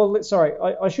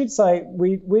 I should say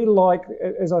we like,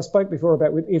 as I spoke before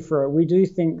about with IFRA, we do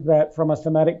think that from a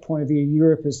thematic point of view,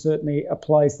 Europe is certainly a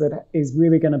place that is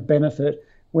really going to benefit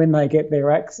when they get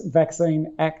their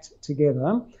vaccine act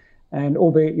together. And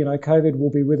albeit, you know, COVID will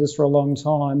be with us for a long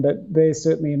time, but they're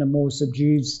certainly in a more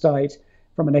subdued state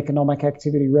from an economic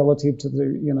activity relative to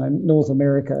the, you know, North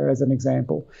America as an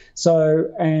example. So,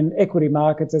 and equity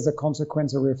markets as a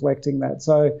consequence are reflecting that.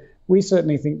 So we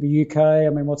certainly think the UK, I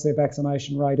mean, what's their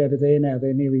vaccination rate over there now?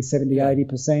 They're nearly 70,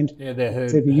 80%. Yeah, they're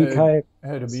herd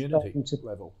immunity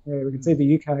level. Yeah, we can see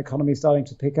the UK economy starting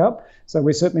to pick up. So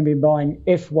we've certainly been buying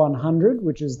F100,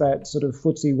 which is that sort of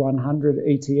FTSE 100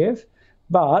 ETF.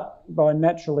 But by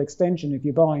natural extension, if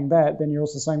you're buying that, then you're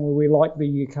also saying, well, we like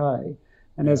the UK.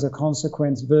 And as a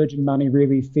consequence, Virgin Money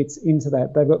really fits into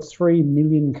that. They've got 3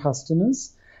 million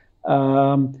customers.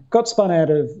 Got spun out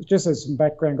of, just as some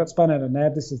background, got spun out of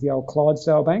NAB. This is the old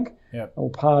Clydesdale Bank, or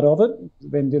part of it.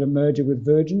 Then did a merger with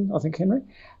Virgin, I think, Henry.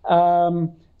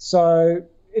 So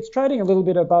it's trading a little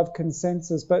bit above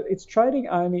consensus, but it's trading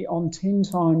only on 10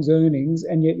 times earnings,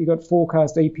 and yet you've got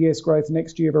forecast EPS growth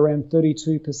next year of around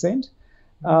 32%.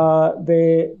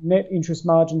 Their net interest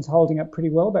margin's holding up pretty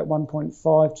well, about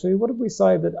 1.52. What did we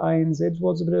say that ANZ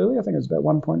was a bit earlier? I think it was about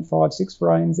 1.56 for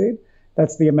ANZ.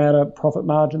 That's the amount of profit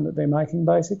margin that they're making,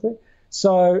 basically.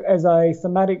 So as a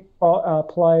thematic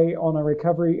play on a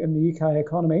recovery in the UK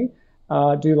economy,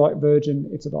 do like Virgin,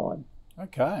 it's a buy.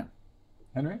 Okay.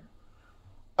 Henry?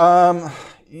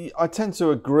 I tend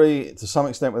to agree to some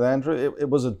extent with Andrew. It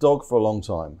was a dog for a long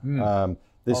time.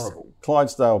 This horrible.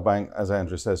 Clydesdale Bank, as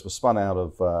Andrew says, was spun out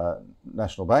of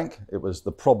National Bank. It was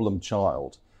the problem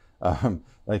child.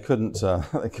 They couldn't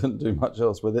do much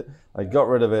else with it. They got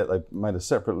rid of it. They made a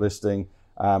separate listing,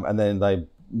 and then they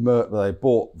they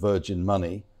bought Virgin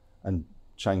Money and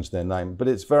changed their name. But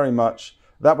it's very much,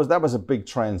 that was a big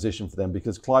transition for them,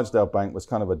 because Clydesdale Bank was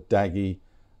kind of a daggy,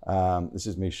 this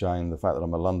is me showing the fact that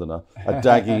I'm a Londoner, a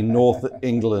daggy North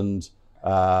England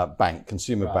bank,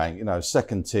 consumer bank, you know,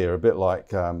 second tier, a bit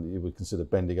like you would consider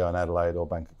Bendigo and Adelaide or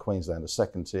Bank of Queensland a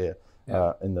second tier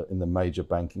in the major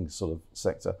banking sort of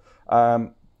sector.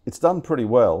 It's done pretty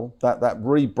well. That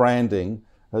rebranding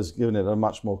has given it a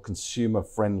much more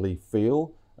consumer-friendly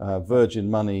feel.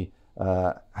 Virgin Money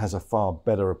has a far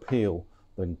better appeal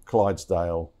than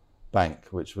Clydesdale Bank,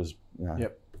 which was, you know,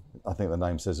 I think the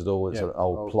name says it all. It's an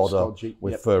old plodder stodgy,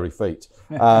 with furry feet.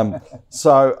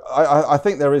 So I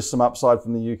think there is some upside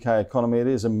from the UK economy. It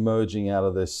is emerging out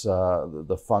of this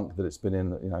the funk that it's been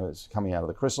in. You know, it's coming out of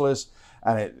the chrysalis,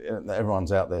 and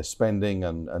everyone's out there spending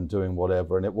and doing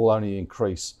whatever, and it will only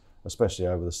increase, especially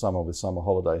over the summer with summer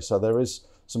holidays. So there is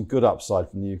some good upside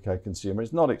from the UK consumer.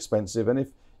 It's not expensive, and if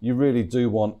you really do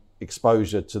want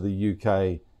exposure to the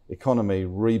UK economy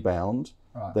rebound,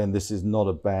 then this is not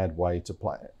a bad way to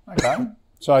play it. Okay.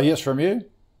 So yes from you?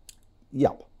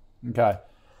 Yep. Okay.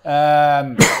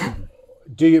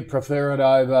 Do you prefer it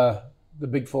over the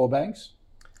big four banks?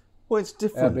 Well, it's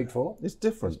different. Big four? It's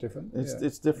different. It's different.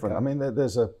 It's different. Okay. I mean,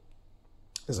 there's a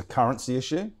currency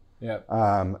issue. Yeah.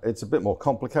 It's a bit more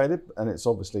complicated, and it's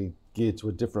obviously geared to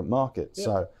a different market. Yeah.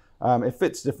 So it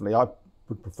fits differently. I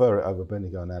would prefer it over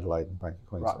Bendigo and Adelaide and Bank of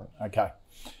Queensland. Right. Okay.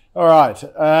 All right.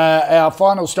 Our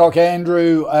final stock,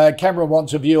 Andrew. Cameron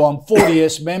wants a view on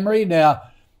 40S memory. Now,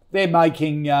 they're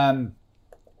making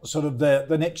sort of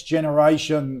the next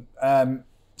generation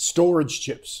storage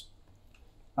chips,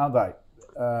 aren't they?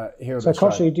 Here in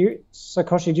Australia.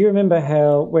 Koshi, do you remember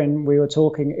how when we were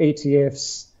talking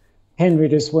ETFs, Henry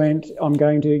just went, "I'm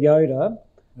going to Yoda."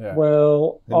 Yeah.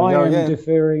 Well, I'm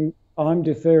deferring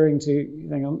to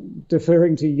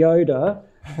Yoda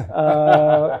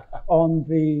on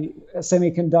the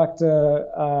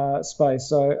semiconductor space.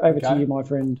 So over to you, my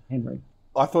friend Henry.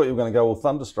 I thought you were going to go all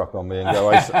thunderstruck on me and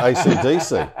go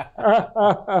AC/DC.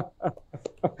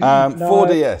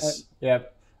 4DS.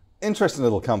 Yep. Interesting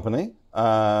little company.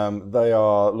 They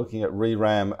are looking at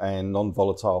ReRAM and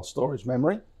non-volatile storage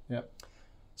memory. Yep.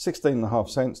 16.5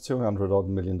 cents, $200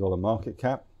 million market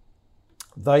cap.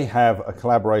 They have a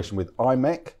collaboration with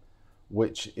IMEC,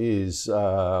 which is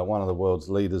one of the world's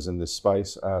leaders in this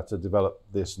space, to develop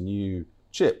this new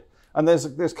chip. And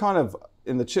there's kind of,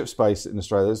 in the chip space in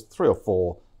Australia, there's 3 or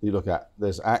 4 that you look at.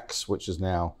 There's AXE, which is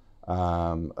now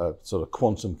a sort of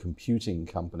quantum computing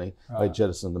company. They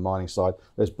jettisoned the mining side.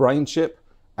 There's BrainChip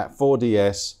at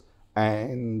 4DS,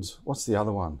 and what's the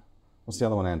other one? What's the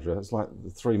other one, Andrew? It's like the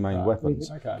 3 main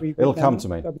weapons. Okay. It'll come to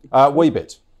me.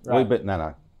 Weebit. Right. Weebit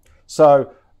Nano.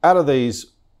 So out of these,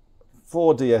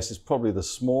 4DS is probably the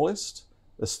smallest.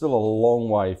 There's still a long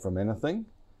way from anything.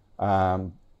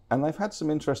 And they've had some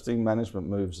interesting management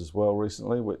moves as well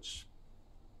recently, which,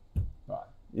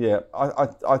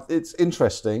 it's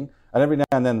interesting. And every now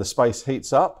and then the space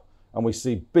heats up and we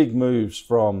see big moves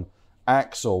from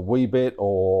AXE or Weebit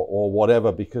or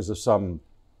whatever because of some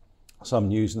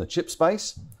news in the chip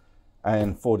space,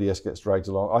 and 4DS gets dragged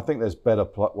along. I think there's better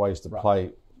ways to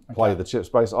play the chip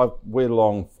space. We're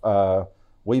long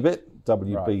Weebit,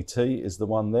 WBT is the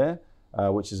one there,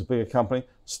 which is a bigger company.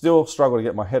 Still struggle to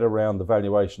get my head around the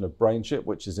valuation of BrainChip,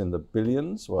 which is in the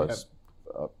billions. Well, it's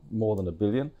more than $1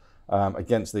 billion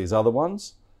against these other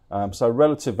ones. So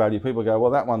relative value, people go,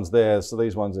 well, that one's there, so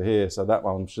these ones are here, so that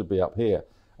one should be up here.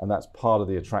 And that's part of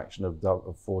the attraction of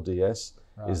 4DS,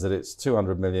 is that it's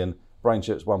 200 million,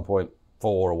 BrainChip's 1.4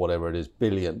 or whatever it is,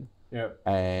 billion. Yep.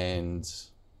 And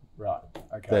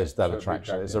there's that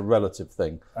attraction. It's a relative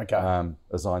thing,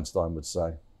 as Einstein would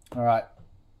say. All right.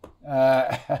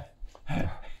 I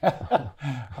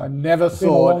never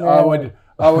thought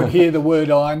I would hear the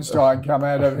word Einstein come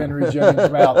out of Henry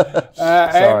Jennings' mouth.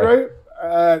 Andrew,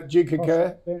 do you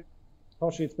concur?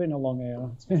 Koshi, it's been a long hour.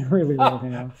 It's been a really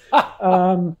long hour.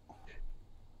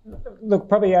 Look,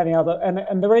 probably only other,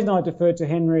 and the reason I deferred to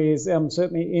Henry is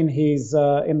certainly in his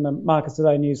in the Markets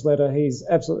Today newsletter, he's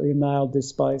absolutely nailed this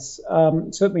space.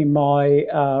 Certainly my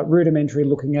rudimentary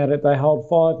looking at it, they hold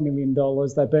 $5 million.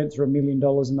 They burnt through $1 million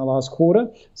in the last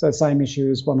quarter. So same issue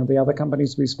as one of the other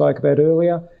companies we spoke about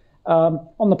earlier.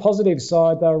 On the positive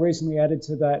side, they were recently added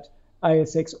to that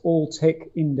ASX All Tech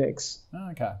Index.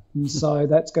 Okay. And so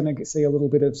that's going to see a little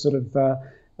bit of sort of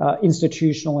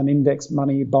institutional and index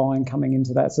money buying coming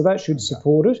into that. So that should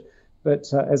support it.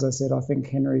 But as I said, I think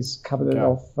Henry's covered it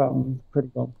off pretty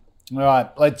well. All right,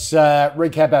 let's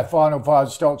recap our final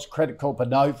 5 stocks. Credit Corp a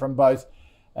no from both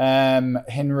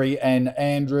Henry and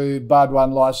Andrew.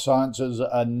 Bardwan Life Sciences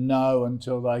a no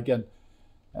until they can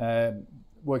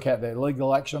work out their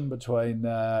legal action between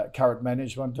current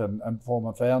management and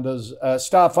former founders.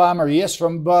 Star Farmer, a yes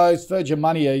from both. Virgin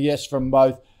Money, a yes from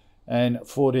both. And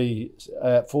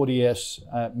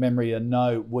 40S Memory, a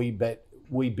no.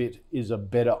 Weebit is a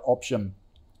better option.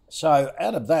 So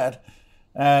out of that,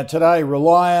 today,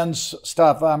 Reliance,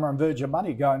 Star Farmer and Virgin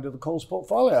Money going to the calls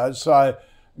portfolio. So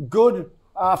good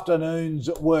afternoon's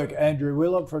work, Andrew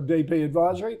Wieladnt from DP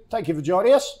Advisory. Thank you for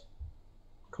joining us.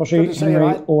 Koshy,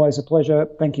 Henry, always a pleasure.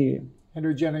 Thank you.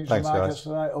 Henry Jennings from Marcus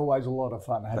today. Always a lot of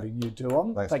fun having you two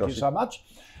on. Thank you so much.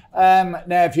 Now,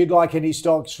 if you'd like any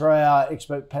stocks for our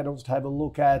expert panels to have a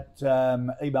look at,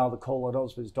 email the call at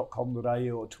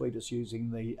ausbiz.com.au or tweet us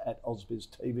using the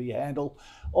 @AusbizTV handle.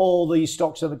 All the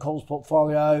stocks in the calls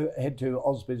portfolio, head to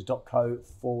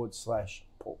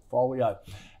ausbiz.co/portfolio.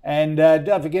 And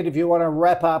don't forget, if you want a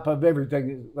wrap up of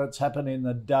everything that's happened in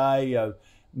the day,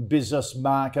 business,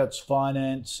 markets,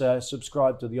 finance,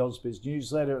 subscribe to the Ausbiz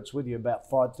newsletter. It's with you about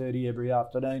 5:30 every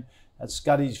afternoon. That's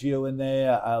Scuddy's View in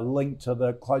there, a link to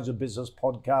the Close of Business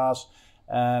podcast,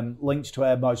 links to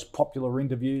our most popular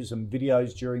interviews and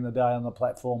videos during the day on the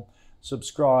platform.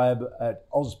 Subscribe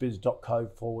at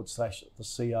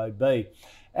ausbiz.co/the-COB.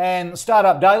 And the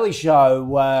Startup Daily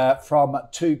Show from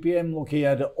 2 p.m, looking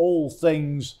at all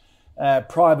things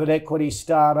private equity,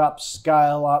 startups,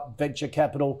 scale up, venture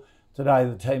capital. Today,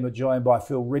 the team are joined by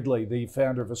Phil Ridley, the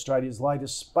founder of Australia's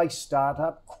latest space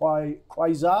startup,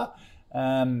 Quasar.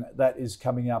 That is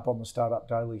coming up on the Startup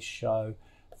Daily Show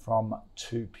from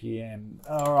 2 p.m.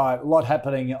 All right, a lot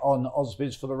happening on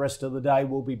Ausbiz for the rest of the day.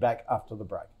 We'll be back after the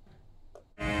break.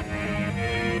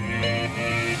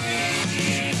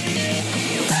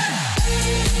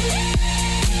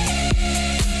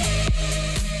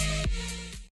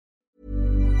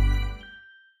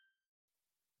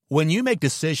 When you make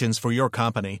decisions for your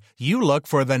company, you look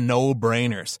for the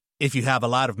no-brainers. If you have a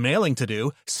lot of mailing to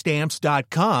do,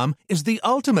 Stamps.com is the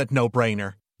ultimate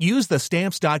no-brainer. Use the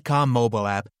Stamps.com mobile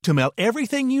app to mail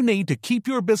everything you need to keep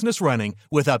your business running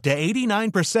with up to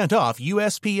 89% off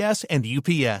USPS and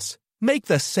UPS. Make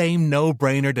the same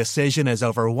no-brainer decision as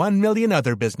over 1 million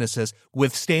other businesses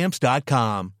with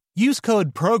Stamps.com. Use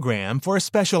code PROGRAM for a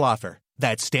special offer.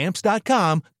 That's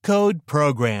Stamps.com, code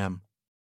PROGRAM.